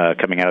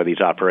coming out of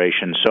these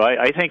operations. So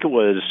I think it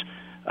was.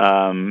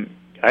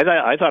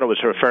 I thought it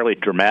was a fairly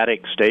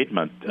dramatic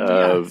statement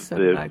of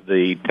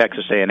the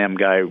Texas A&M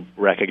guy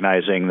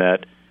recognizing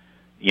that,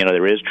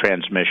 there is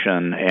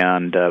transmission,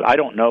 and I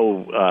don't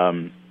know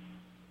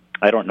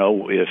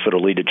if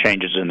it'll lead to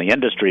changes in the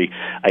industry.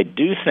 I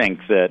do think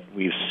that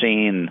we've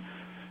seen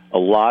a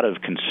lot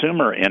of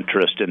consumer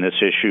interest in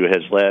this issue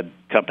has led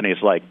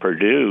companies like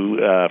Purdue,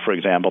 for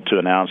example, to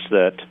announce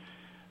that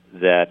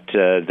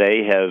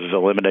they have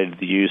eliminated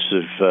the use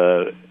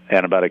of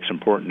antibiotics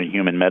important to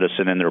human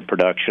medicine in their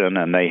production,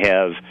 and they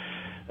have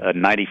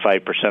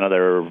 95%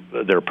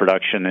 of their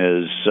production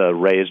is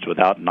raised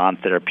without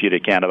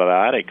non-therapeutic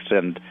antibiotics,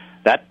 and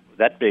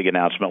that big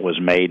announcement was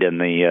made in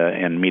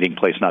Meeting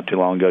Place not too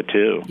long ago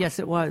too. Yes,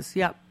 it was.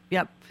 Yep.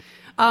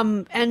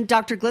 And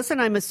Dr. Glisson,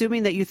 I'm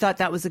assuming that you thought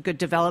that was a good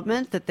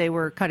development, that they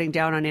were cutting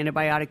down on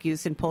antibiotic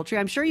use in poultry.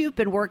 I'm sure you've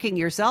been working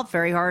yourself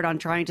very hard on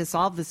trying to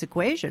solve this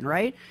equation,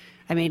 right?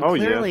 I mean,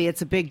 clearly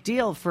it's a big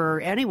deal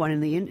for anyone in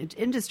the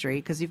industry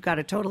because you've got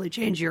to totally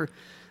change your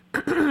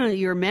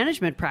your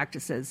management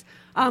practices.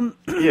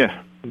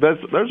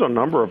 There's a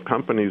number of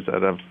companies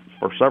that have,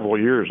 for several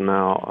years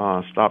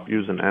now, stopped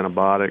using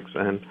antibiotics.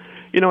 And,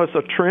 it's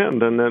a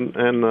trend, and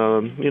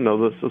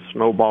this is a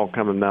snowball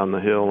coming down the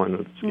hill, and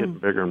it's getting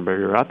bigger and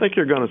bigger. I think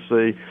you're going to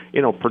see,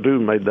 Purdue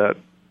made that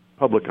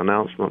public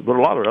announcement, but a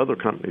lot of other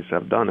companies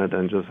have done it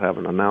and just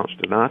haven't announced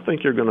it. And I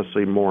think you're going to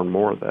see more and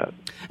more of that.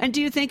 And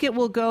do you think it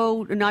will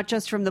go not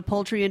just from the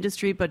poultry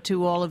industry, but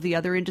to all of the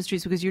other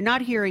industries? Because you're not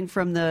hearing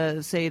from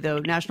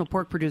the National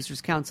Pork Producers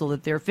Council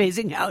that they're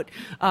phasing out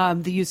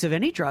the use of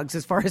any drugs,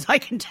 as far as I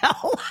can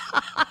tell.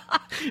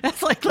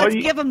 It's like, let's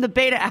give them the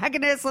beta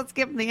agonists, let's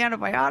give them the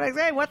antibiotics.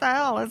 Hey, what the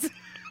hell?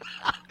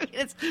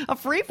 It's a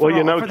free for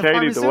all. Well, for the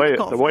Katie,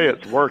 the way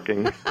it's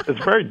working,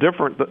 it's very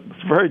different.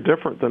 It's very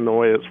different than the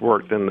way it's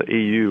worked in the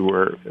EU,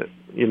 where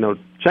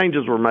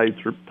changes were made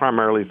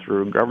primarily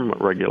through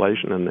government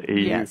regulation in the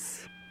EU.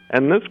 Yes.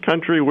 And this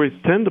country, we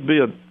tend to be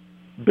a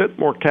bit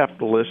more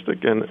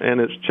capitalistic, and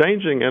it's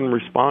changing in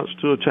response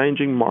to a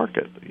changing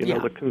market.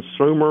 The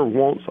consumer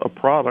wants a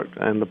product,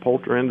 and the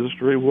poultry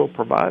industry will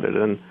provide it.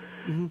 And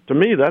to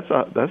me, that's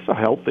a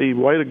healthy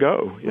way to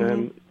go.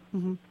 And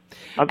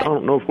I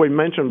don't know if we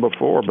mentioned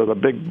before, but a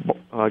big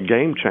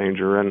game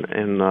changer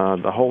in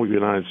the whole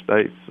United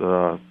States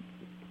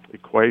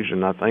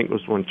equation, I think,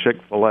 was when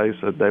Chick-fil-A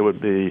said they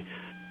would be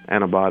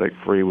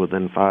antibiotic-free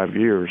within 5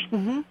 years.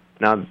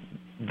 Now,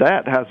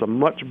 that has a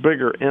much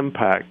bigger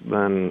impact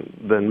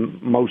than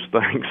most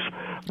things,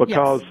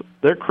 because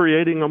they're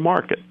creating a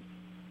market.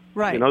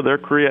 Right. They're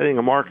creating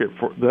a market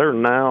they're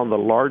now the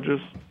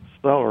largest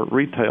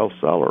retail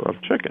seller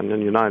of chicken in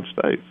the United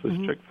States is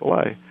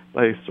Chick-fil-A.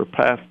 They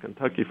surpassed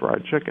Kentucky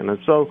Fried Chicken. And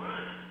so,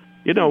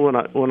 when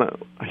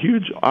a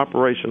huge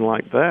operation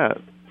like that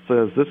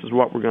says this is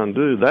what we're going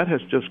to do, that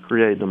has just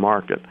created a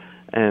market.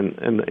 And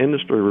the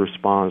industry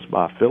responds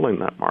by filling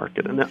that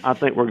market. And I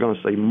think we're going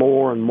to see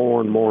more and more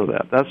and more of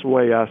that. That's the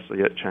way I see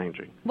it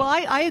changing. Well,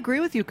 I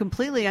agree with you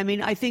completely. I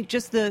mean, I think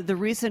just the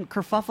recent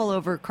kerfuffle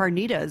over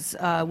carnitas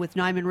with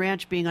Niman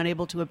Ranch being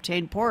unable to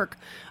obtain pork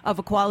of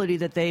a quality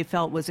that they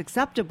felt was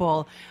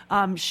acceptable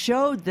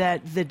showed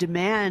that the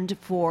demand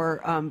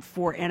for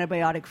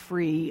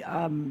antibiotic-free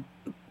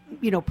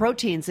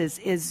proteins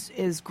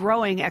is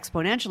growing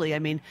exponentially. I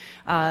mean,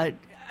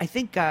 I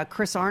think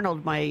Chris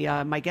Arnold,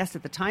 my guest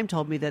at the time,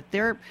 told me that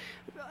their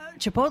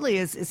Chipotle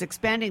is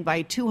expanding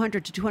by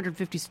 200 to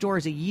 250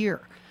 stores a year.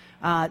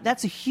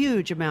 That's a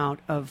huge amount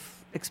of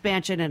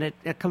expansion, and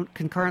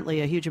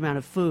concurrently a huge amount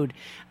of food.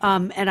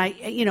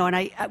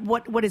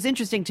 What is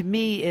interesting to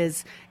me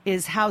is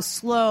how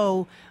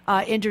slow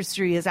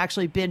industry has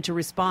actually been to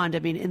respond. I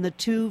mean, in the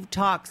 2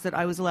 talks that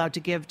I was allowed to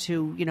give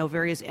to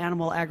various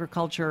animal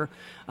agriculture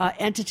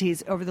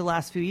entities over the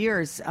last few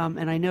years,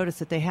 and I noticed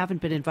that they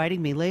haven't been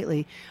inviting me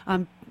lately.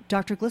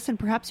 Dr. Glisson,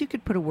 perhaps you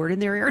could put a word in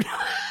their ear.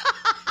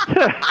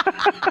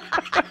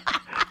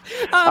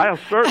 I'll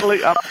certainly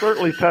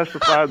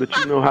testify that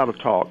you know how to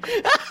talk.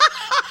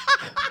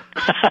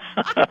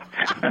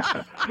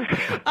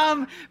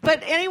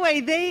 But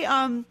anyway, they,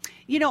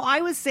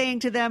 I was saying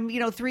to them,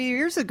 3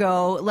 years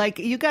ago, like,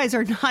 you guys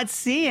are not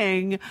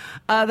seeing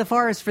the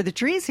forest for the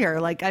trees here.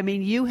 Like, I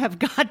mean, you have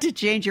got to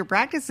change your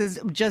practices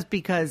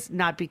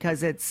not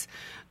because it's,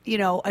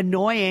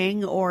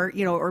 annoying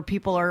or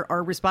people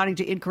are responding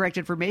to incorrect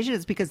information.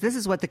 It's because this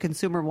is what the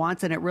consumer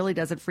wants, and it really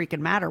doesn't freaking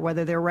matter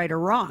whether they're right or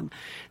wrong.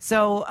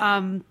 So,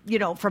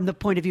 from the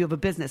point of view of a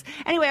business.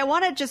 Anyway, I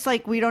want to just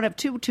we don't have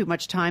too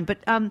much time, but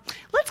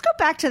let's go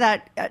back to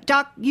that.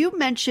 Doc, you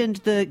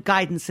mentioned the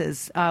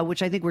guidances,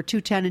 which I think were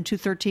 210 and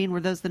 213. Were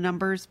those the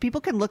numbers?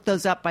 People can look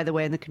those up, by the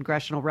way, in the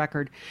congressional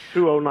record.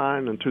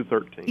 209 and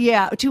 213.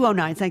 Yeah,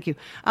 209. Thank you.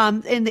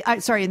 In the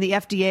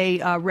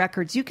FDA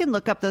records, you can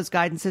look up those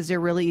guidances. They're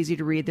really easy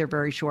to read. They're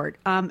very short.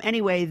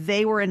 Anyway,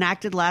 they were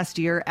enacted last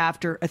year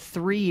after a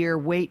 3-year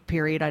wait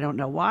period. I don't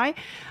know why.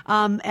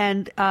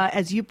 And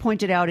as you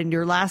pointed out in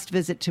your last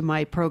visit to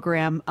my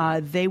program,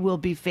 they will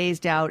be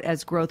phased out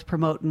as growth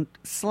promotant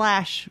 /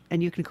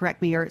 and you can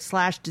correct me here,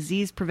 /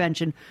 disease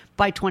prevention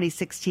by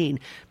 2016.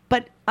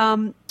 But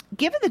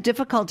given the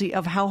difficulty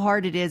of how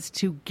hard it is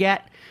to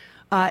get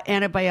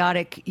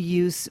antibiotic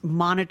use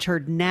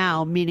monitored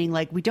now, meaning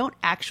we don't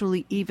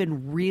actually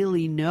even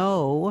really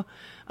know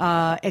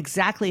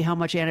exactly how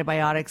much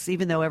antibiotics,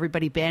 even though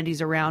everybody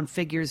bandies around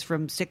figures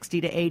from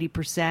 60 to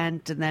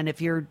 80%. And then if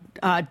you're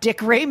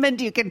Dick Raymond,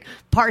 you can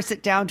parse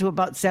it down to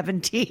about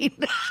 17.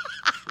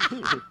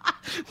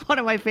 One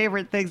of my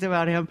favorite things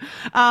about him.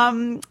 How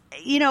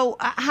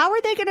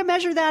are they going to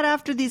measure that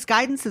after these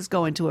guidances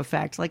go into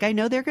effect? I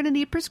know they're going to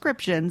need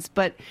prescriptions,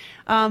 but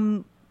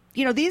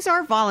these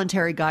are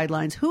voluntary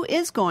guidelines. Who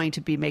is going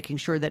to be making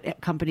sure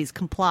that companies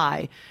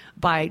comply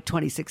by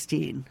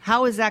 2016?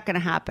 How is that going to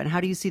happen? How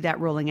do you see that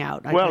rolling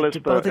out? Well,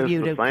 it'll be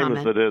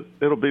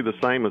the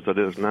same as it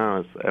is now.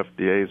 It's the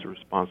FDA's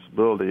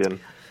responsibility, and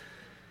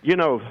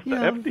the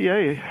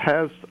FDA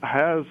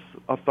has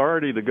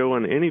authority to go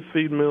in any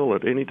feed mill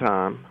at any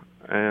time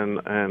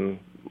and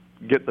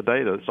get the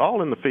data. It's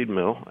all in the feed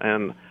mill,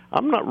 and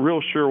I'm not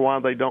real sure why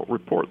they don't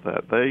report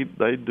that.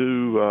 They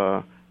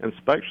do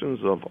inspections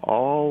of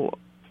all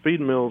feed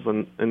mills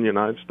in the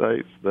United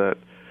States that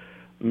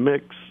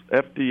mix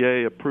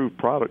FDA-approved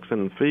products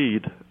in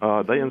feed,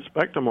 they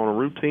inspect them on a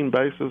routine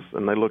basis,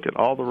 and they look at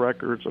all the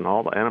records and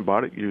all the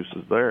antibiotic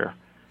uses there.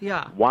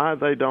 Yeah. Why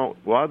they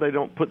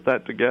don't put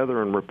that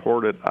together and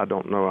report it, I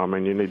don't know. I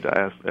mean, you need to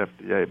ask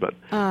FDA, but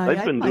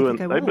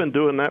they've been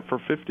doing that for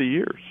 50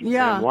 years.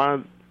 Yeah. And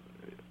why?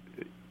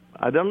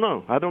 I don't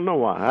know. I don't know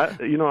why.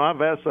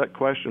 I've asked that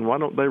question. Why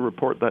don't they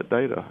report that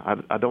data?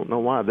 I don't know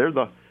why. They're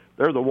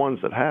the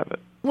ones that have it.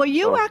 Well,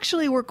 you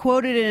actually were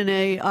quoted in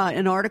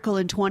an article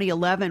in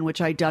 2011,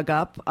 which I dug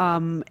up,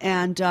 and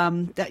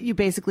that you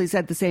basically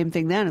said the same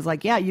thing then. It's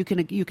like, yeah, you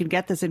can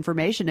get this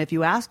information if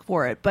you ask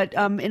for it. But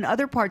in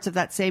other parts of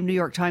that same New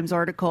York Times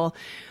article,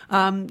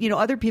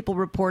 other people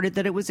reported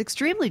that it was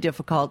extremely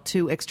difficult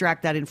to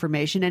extract that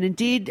information. And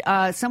indeed,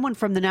 someone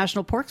from the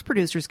National Pork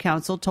Producers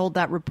Council told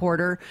that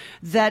reporter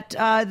that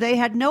they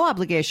had no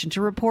obligation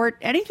to report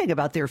anything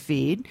about their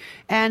feed,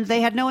 and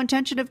they had no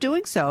intention of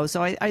doing so.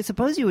 So I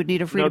suppose you would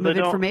need a Freedom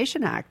of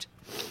Information Act.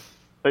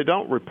 They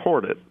don't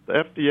report it. The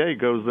FDA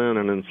goes in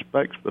and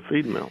inspects the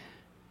feed mill.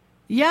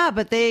 Yeah,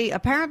 but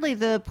apparently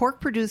the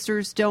pork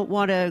producers don't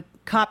want to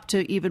cop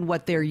to even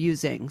what they're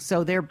using.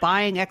 So they're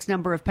buying X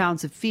number of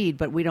pounds of feed,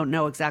 but we don't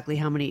know exactly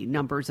how many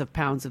numbers of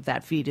pounds of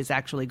that feed is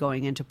actually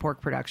going into pork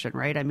production,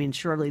 right? I mean,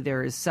 surely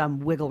there is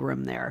some wiggle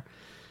room there.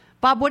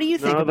 Bob, what do you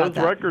think about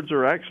that? Those records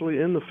are actually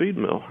in the feed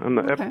mill, and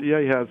the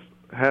FDA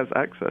has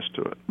access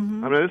to it.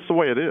 Mm-hmm. I mean, it's the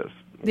way it is.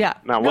 Yeah.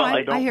 Now,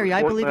 I hear you.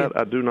 I believe you.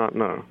 I do not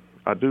know.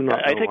 I think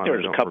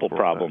there's a couple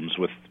problems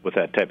with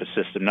that type of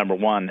system. Number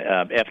one,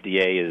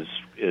 FDA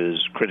is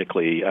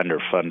critically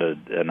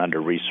underfunded and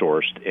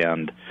under-resourced,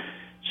 and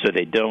so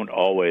they don't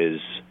always.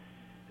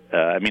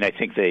 I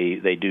think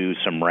they do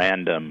some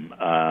random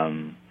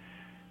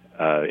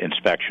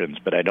inspections,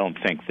 but I don't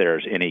think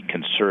there's any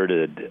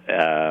concerted.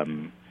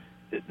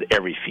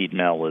 Every feed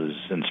mill is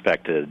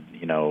inspected,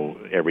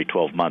 every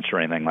 12 months or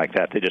anything like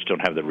that. They just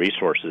don't have the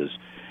resources.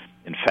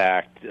 In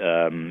fact,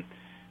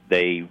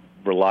 they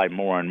rely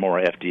more and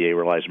more. FDA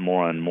relies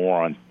more and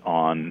more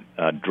on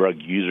drug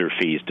user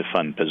fees to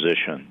fund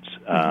positions.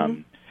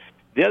 Mm-hmm.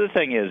 The other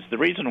thing is the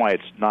reason why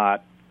it's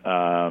not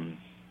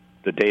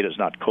the data is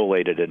not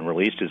collated and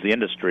released is the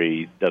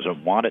industry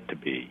doesn't want it to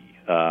be.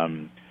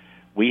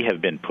 We have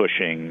been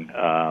pushing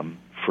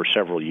for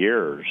several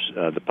years.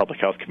 The public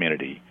health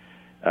community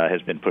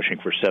has been pushing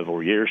for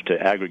several years to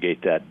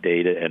aggregate that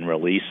data and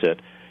release it.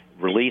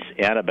 Release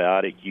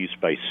antibiotic use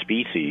by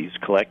species,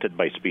 collected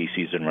by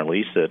species, and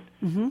release it.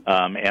 Mm-hmm.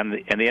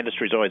 And the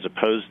industry's always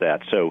opposed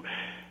that. So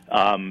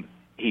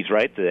he's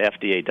right. The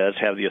FDA does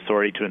have the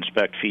authority to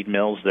inspect feed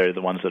mills. They're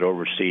the ones that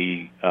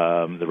oversee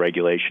the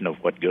regulation of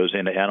what goes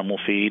into animal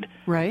feed.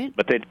 Right.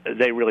 But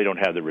they really don't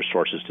have the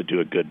resources to do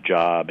a good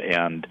job.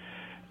 And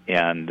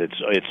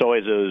it's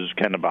always those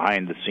kind of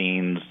behind the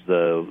scenes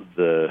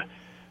the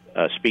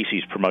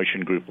species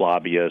promotion group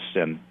lobbyists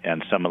and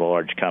some of the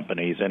large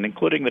companies, and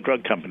including the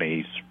drug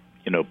companies,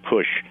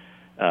 push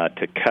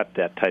to cut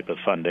that type of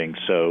funding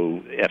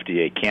so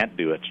FDA can't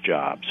do its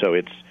job. So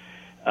it's,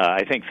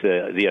 I think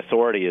the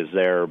authority is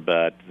there,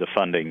 but the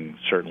funding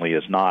certainly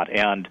is not.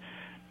 And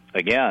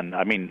again,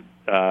 until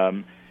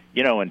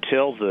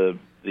the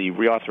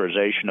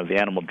reauthorization of the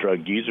Animal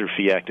Drug User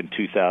Fee Act in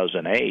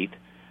 2008,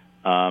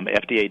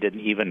 FDA didn't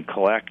even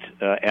collect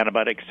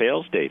antibiotic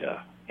sales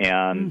data.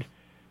 And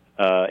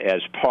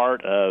as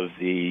part of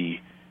the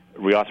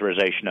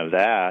reauthorization of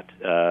that,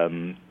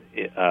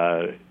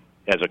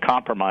 as a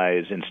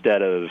compromise,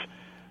 instead of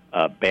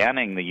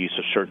banning the use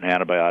of certain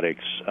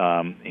antibiotics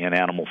in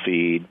animal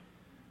feed,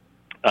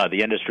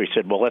 the industry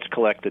said, well, let's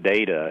collect the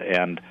data.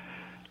 And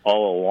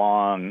all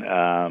along,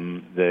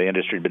 the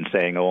industry had been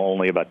saying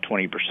only about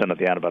 20% of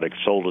the antibiotics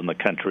sold in the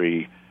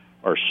country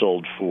are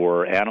sold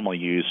for animal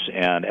use.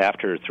 And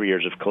after 3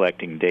 years of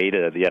collecting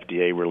data, the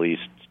FDA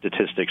released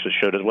statistics that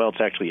showed as well it's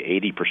actually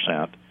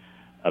 80%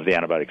 of the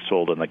antibiotics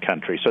sold in the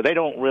country. So they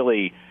don't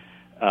really,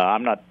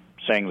 I'm not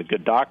saying the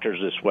good doctors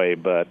this way,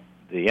 but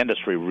the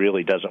industry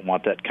really doesn't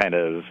want that kind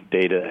of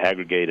data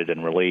aggregated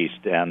and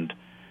released. And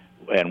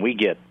we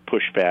get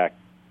pushback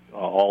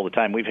all the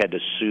time. We've had to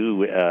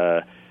sue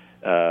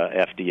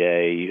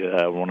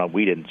FDA. Well, no,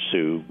 we didn't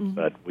sue,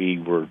 but we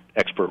were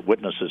expert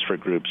witnesses for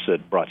groups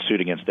that brought suit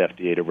against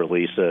FDA to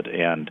release it,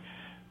 and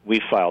we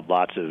filed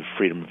lots of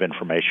Freedom of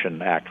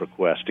Information Act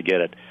requests to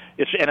get it.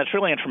 It's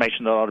really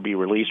information that ought to be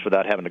released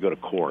without having to go to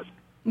court.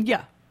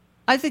 Yeah.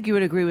 I think you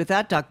would agree with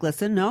that, Doc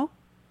Glisson, no?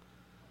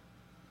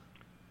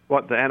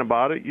 What, the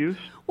antibiotic use?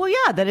 Well,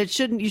 yeah, that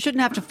you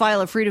shouldn't have to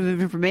file a Freedom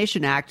of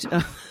Information Act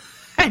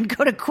and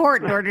go to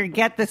court in order to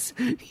get this,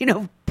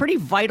 pretty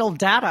vital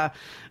data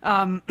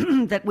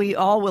that we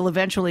all will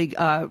eventually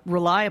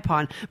rely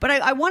upon. But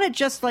I want to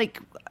just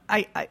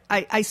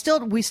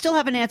we still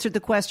haven't answered the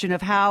question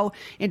of how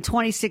in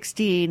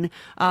 2016,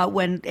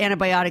 when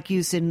antibiotic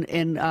use in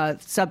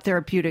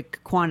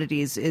subtherapeutic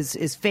quantities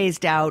is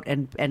phased out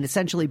and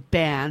essentially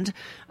banned,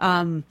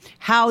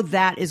 how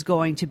that is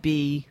going to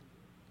be,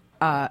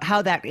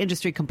 how that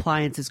industry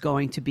compliance is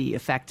going to be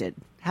affected.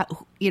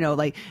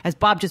 like as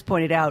Bob just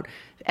pointed out,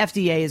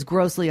 FDA is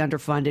grossly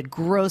underfunded,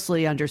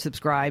 grossly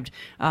undersubscribed,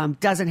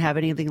 doesn't have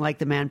anything like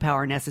the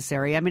manpower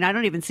necessary. I mean, I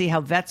don't even see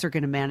how vets are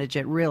going to manage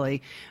it,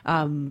 really,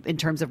 in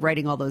terms of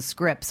writing all those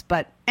scripts.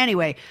 But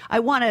anyway,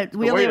 I want to...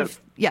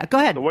 Yeah, go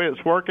ahead. The way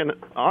it's working,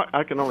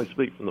 I can only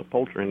speak from the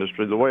poultry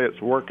industry. The way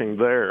it's working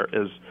there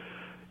is,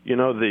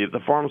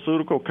 the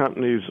pharmaceutical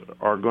companies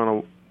are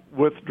going to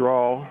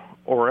withdraw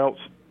or else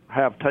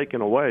have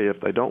taken away,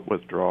 if they don't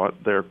withdraw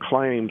it, their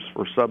claims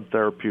for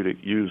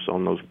subtherapeutic use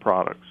on those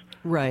products.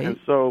 Right. And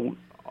so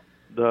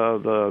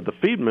the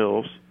feed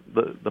mills,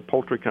 the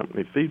poultry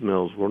company feed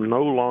mills, will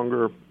no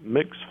longer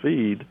mix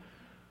feed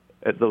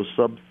at those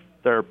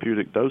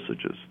subtherapeutic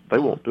dosages. They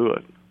won't do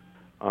it.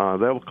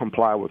 They'll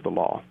comply with the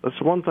law. That's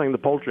the one thing the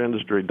poultry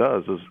industry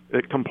does, is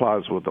it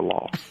complies with the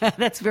law.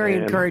 That's very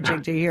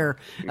encouraging to hear.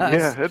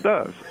 Yeah, it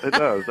does. It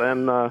does.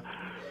 And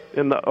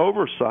in the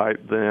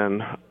oversight,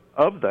 then,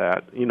 of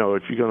that,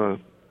 if you're going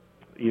to,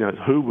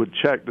 who would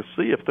check to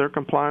see if they're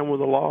complying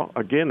with the law?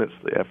 Again, it's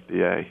the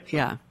FDA.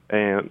 Yeah.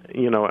 And,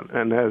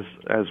 and as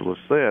was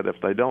said, if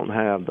they don't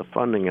have the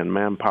funding and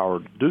manpower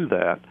to do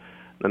that,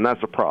 then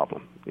that's a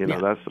problem.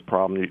 That's the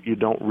problem. You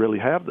don't really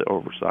have the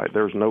oversight.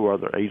 There's no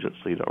other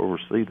agency to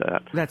oversee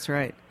that. That's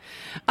right.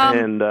 But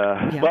I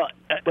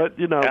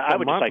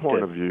from my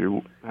point of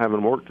view,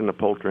 having worked in the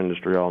poultry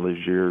industry all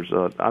these years,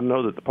 I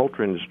know that the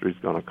poultry industry is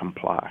going to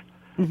comply.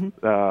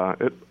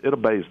 Mm-hmm. It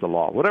obeys the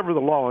law. Whatever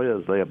the law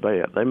is, they obey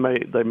it. They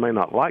may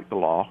not like the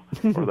law,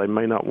 or they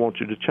may not want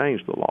you to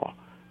change the law.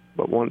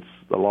 But once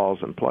the law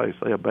is in place,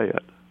 they obey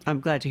it. I'm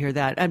glad to hear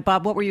that. And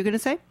Bob, what were you going to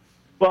say?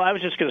 Well, I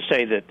was just going to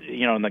say that,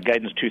 in the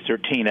Guidance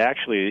 213,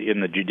 actually, in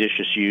the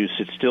judicious use,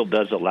 it still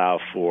does allow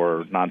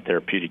for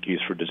non-therapeutic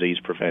use for disease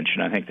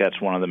prevention. I think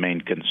that's one of the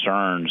main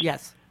concerns.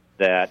 Yes.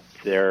 That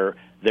their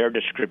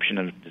description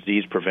of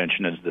disease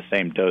prevention is the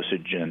same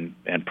dosage and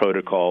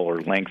protocol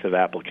or length of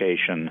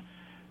application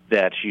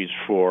that's used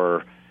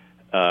for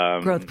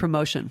growth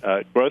promotion.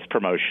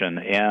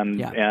 And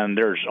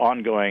there's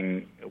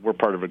ongoing. We're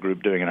part of a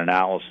group doing an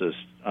analysis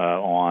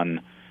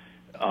on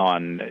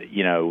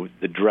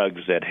the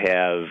drugs that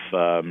have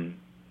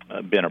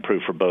been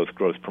approved for both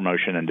growth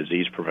promotion and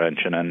disease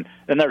prevention, and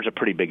there's a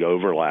pretty big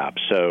overlap.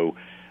 So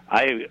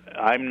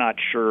I'm not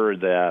sure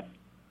that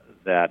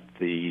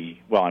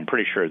I'm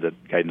pretty sure that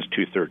Guidance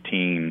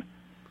 213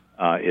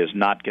 is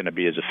not going to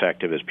be as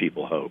effective as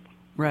people hope.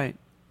 Right.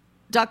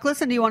 Doc,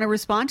 listen, do you want to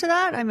respond to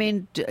that? I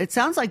mean, it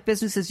sounds like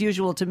business as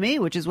usual to me,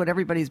 which is what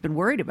everybody's been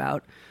worried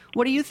about.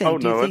 What do you think? Oh,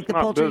 do you no, think it's the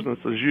not poultry... business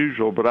as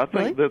usual, but I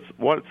think Really?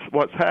 that's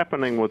what's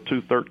happening with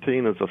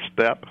 213 is a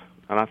step,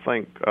 and I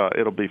think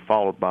it'll be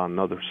followed by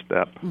another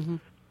step. Mm-hmm.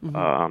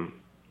 Mm-hmm.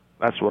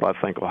 That's what I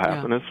think will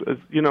happen. Yeah.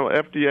 It's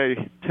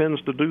FDA tends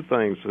to do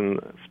things in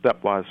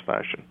stepwise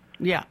fashion.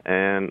 Yeah.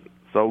 And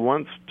so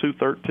once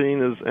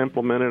 213 is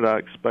implemented, I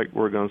expect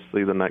we're going to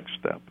see the next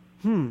step,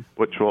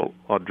 which will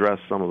address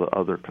some of the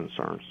other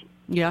concerns.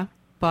 Yeah.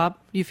 Bob,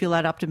 you feel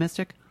that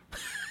optimistic?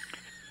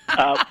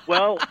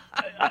 Well,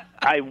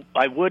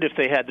 I would if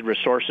they had the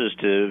resources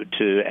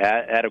to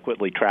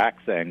adequately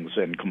track things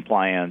and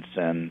compliance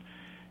and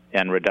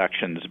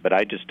reductions, but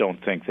I just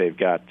don't think they've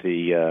got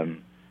the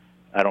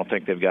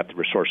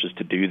resources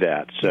to do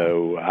that.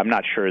 So I'm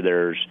not sure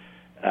there's.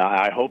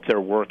 I hope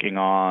they're working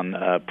on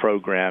a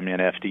program in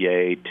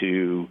FDA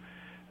to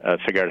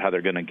figure out how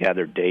they're going to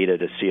gather data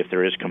to see if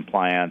there is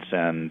compliance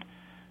and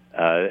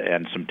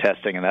some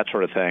testing and that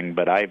sort of thing.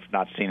 But I've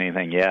not seen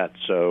anything yet,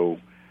 so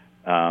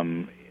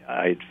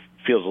it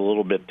feels a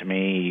little bit to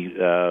me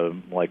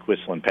like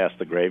whistling past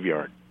the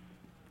graveyard.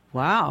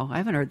 Wow, I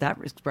haven't heard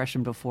that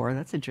expression before.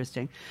 That's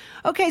interesting.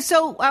 Okay,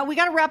 so we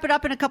got to wrap it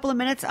up in a couple of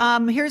minutes.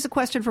 Here's a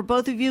question for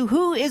both of you.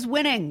 Who is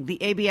winning the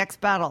ABX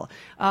battle?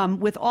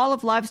 With all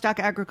of livestock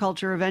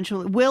agriculture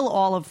eventually, will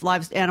all of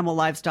animal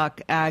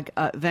livestock ag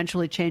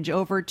eventually change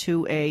over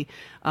to a,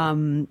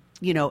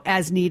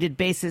 as needed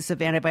basis of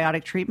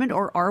antibiotic treatment,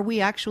 or are we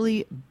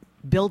actually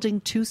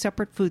building two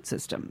separate food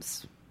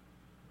systems?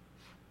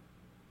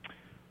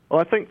 Well,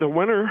 I think the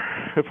winner,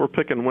 if we're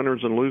picking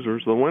winners and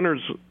losers, the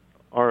winners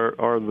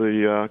are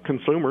the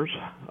consumers.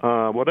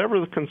 Whatever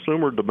the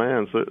consumer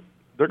demands,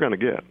 they're going to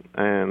get,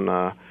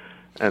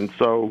 and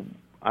so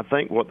I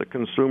think what the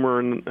consumer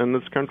in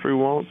this country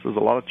wants is a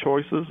lot of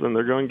choices, and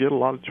they're going to get a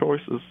lot of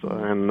choices,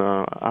 and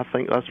I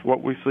think that's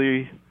what we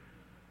see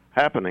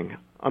happening.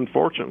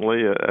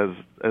 Unfortunately, as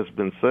has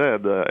been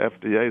said, the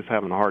FDA is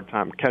having a hard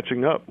time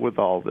catching up with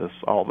all the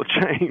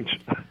change.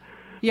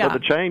 Yeah.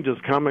 But the change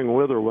is coming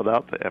with or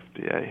without the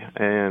FDA,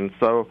 and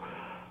so.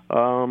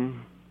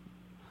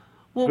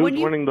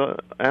 Who's winning the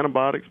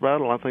antibiotics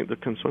battle? I think the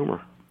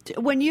consumer.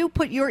 When you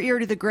put your ear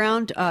to the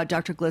ground,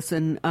 Dr.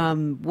 Glisson,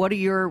 what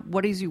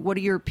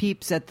do your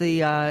peeps at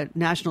the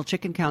National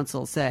Chicken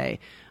Council say?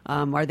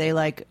 Are they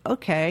like,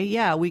 okay,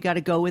 yeah, we got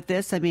to go with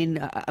this? I mean,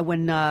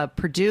 when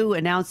Purdue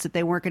announced that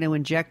they weren't going to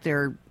inject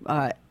their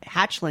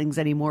hatchlings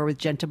anymore with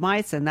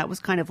gentamicin, that was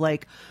kind of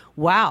like,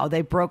 wow,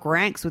 they broke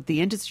ranks with the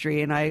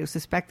industry, and I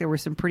suspect there were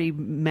some pretty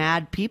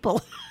mad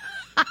people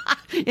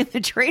in the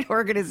trade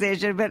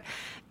organization. But,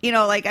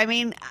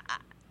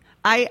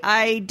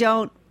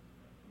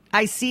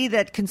 I see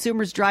that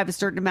consumers drive a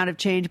certain amount of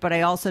change, but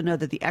I also know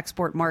that the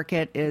export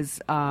market is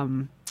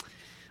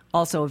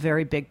also a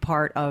very big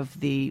part of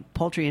the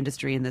poultry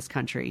industry in this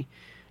country.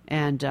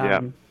 And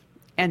so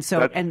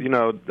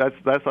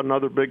that's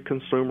another big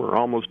consumer.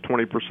 Almost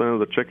 20% of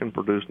the chicken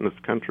produced in this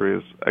country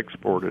is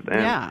exported.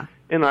 And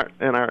in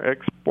our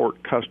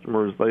export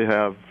customers, they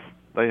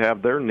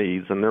have their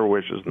needs and their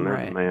wishes and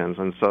their demands,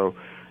 and so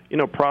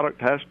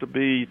product has to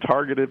be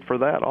targeted for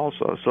that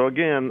also. So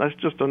again, that's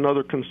just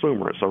another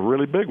consumer. It's a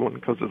really big one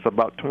because it's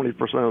about 20%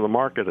 of the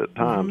market at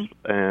times,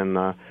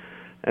 and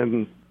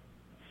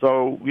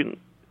so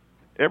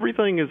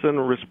everything is in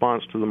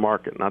response to the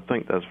market, and I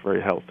think that's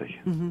very healthy.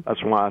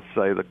 That's why I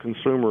say the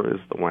consumer is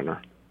the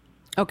winner.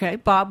 Okay,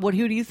 Bob,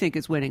 who do you think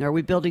is winning? Are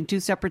we building two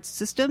separate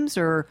systems,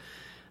 or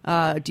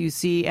do you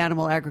see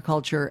animal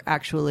agriculture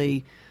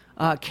actually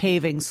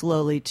caving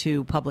slowly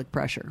to public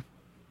pressure?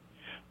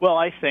 Well,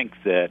 I think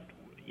that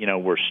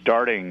we're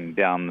starting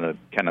down the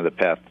kind of the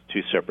path to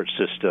two separate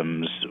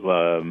systems,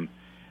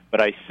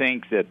 but I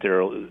think that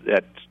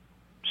at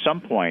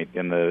some point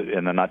in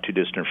the not too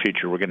distant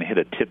future, we're going to hit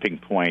a tipping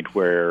point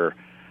where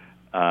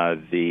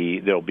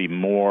there'll be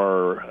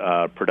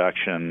more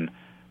production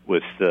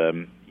with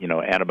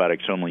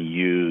antibiotics only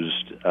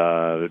used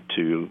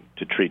to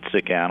treat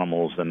sick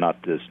animals and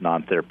not this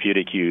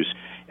non-therapeutic use,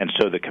 and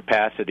so the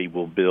capacity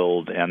will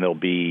build and there'll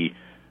be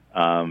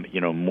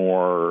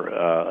more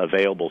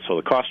available, so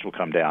the cost will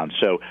come down.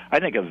 So I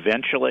think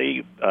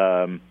eventually,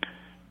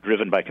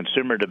 driven by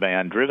consumer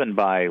demand, driven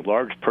by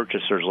large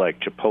purchasers like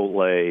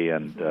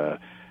Chipotle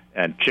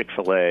and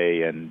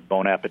Chick-fil-A and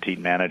Bon Appetit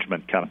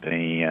Management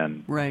Company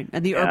and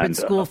the Urban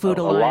School Food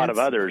Alliance, a lot of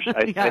others.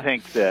 I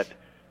think that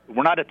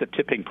we're not at the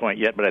tipping point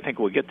yet, but I think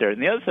we'll get there.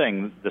 And the other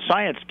thing, the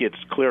science gets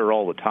clearer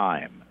all the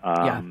time.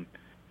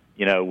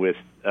 With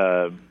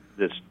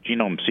this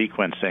genome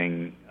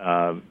sequencing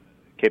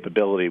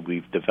capability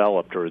we've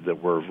developed or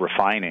that we're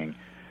refining,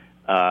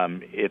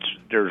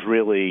 there's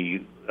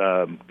really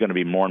going to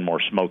be more and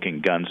more smoking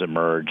guns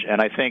emerge.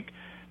 And I think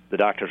the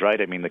doctor's right.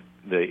 I mean,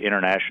 the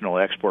international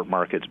export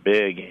market's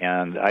big,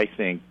 and I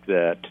think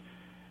that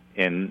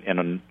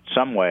in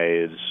some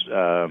ways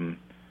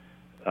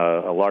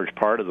a large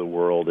part of the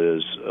world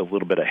is a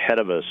little bit ahead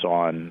of us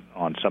on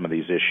some of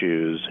these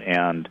issues,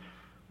 and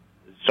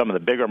some of the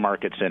bigger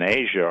markets in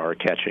Asia are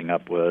catching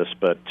up with us.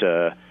 But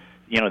the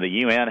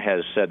UN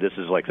has said this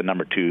is like the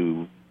number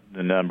two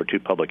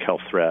public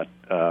health threat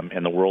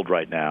in the world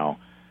right now,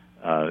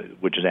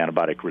 which is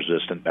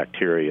antibiotic-resistant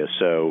bacteria.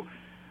 So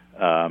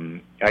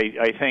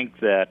I think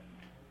that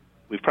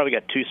we've probably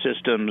got two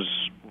systems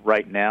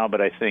right now, but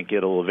I think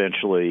it'll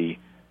eventually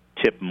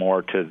tip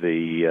more to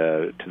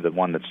the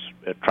one that's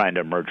trying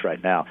to emerge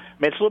right now. I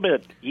mean, it's a little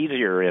bit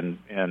easier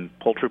in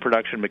poultry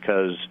production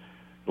because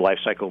the life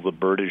cycle of the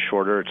bird is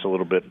shorter. It's a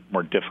little bit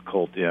more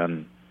difficult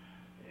in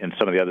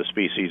some of the other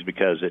species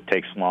because it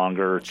takes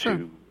longer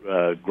to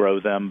grow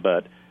them,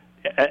 but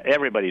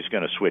everybody's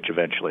going to switch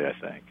eventually, I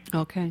think.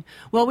 Okay.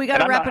 Well, we got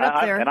to wrap it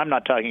up there. And I'm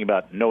not talking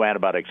about no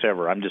antibiotics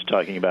ever. I'm just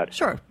talking about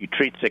you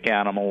treat sick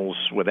animals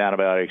with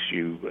antibiotics,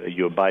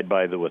 you abide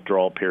by the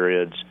withdrawal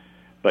periods,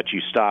 but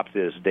you stop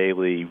this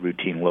daily,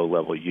 routine,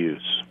 low-level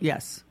use.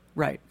 Yes.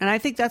 Right. And I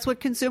think that's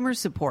what consumers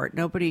support.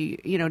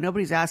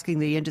 Nobody's asking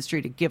the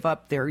industry to give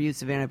up their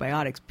use of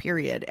antibiotics,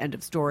 period, end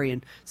of story,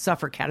 and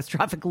suffer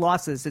catastrophic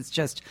losses. It's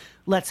just,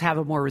 let's have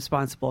a more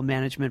responsible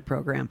management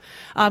program.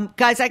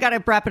 Guys, I got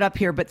to wrap it up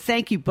here, but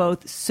thank you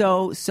both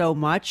so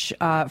much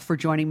for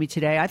joining me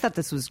today. I thought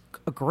this was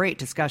a great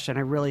discussion.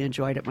 I really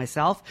enjoyed it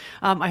myself.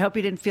 I hope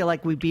you didn't feel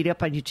like we beat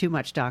up on you too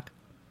much, Doc.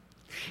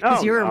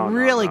 Because you're a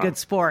really good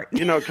sport.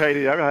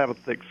 Katie, I have a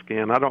thick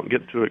skin. I don't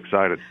get too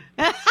excited.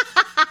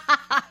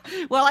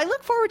 Well, I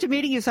look forward to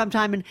meeting you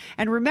sometime,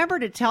 and remember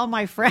to tell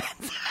my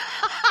friends.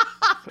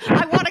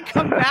 I want to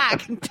come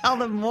back and tell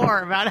them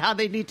more about how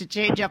they need to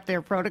change up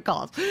their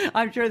protocols.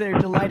 I'm sure they're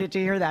delighted to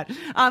hear that.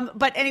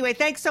 But anyway,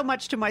 thanks so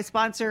much to my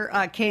sponsor,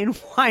 Cain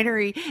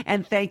Winery,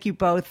 and thank you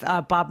both,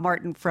 Bob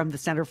Martin from the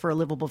Center for a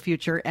Livable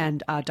Future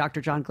and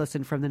Dr. John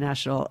Glisson from the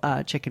National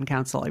Chicken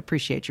Council. I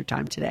appreciate your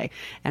time today,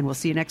 and we'll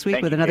see you next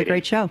week with another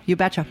great show. You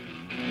betcha.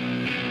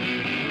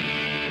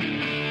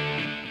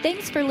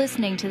 Thanks for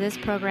listening to this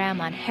program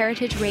on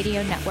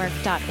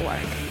heritageradionetwork.org.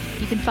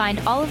 You can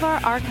find all of our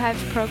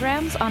archived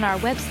programs on our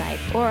website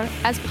or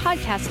as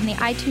podcasts in the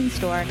iTunes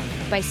Store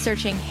by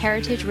searching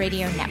Heritage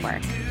Radio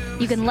Network.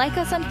 You can like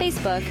us on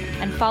Facebook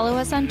and follow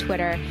us on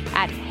Twitter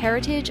at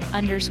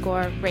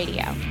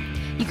 @heritage_radio.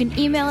 You can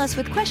email us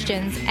with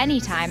questions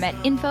anytime at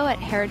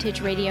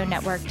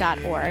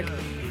info@heritageradionetwork.org.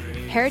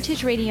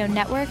 Heritage Radio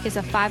Network is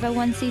a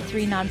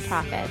 501c3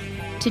 nonprofit.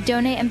 To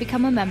donate and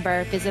become a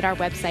member, visit our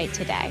website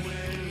today.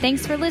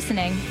 Thanks for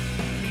listening.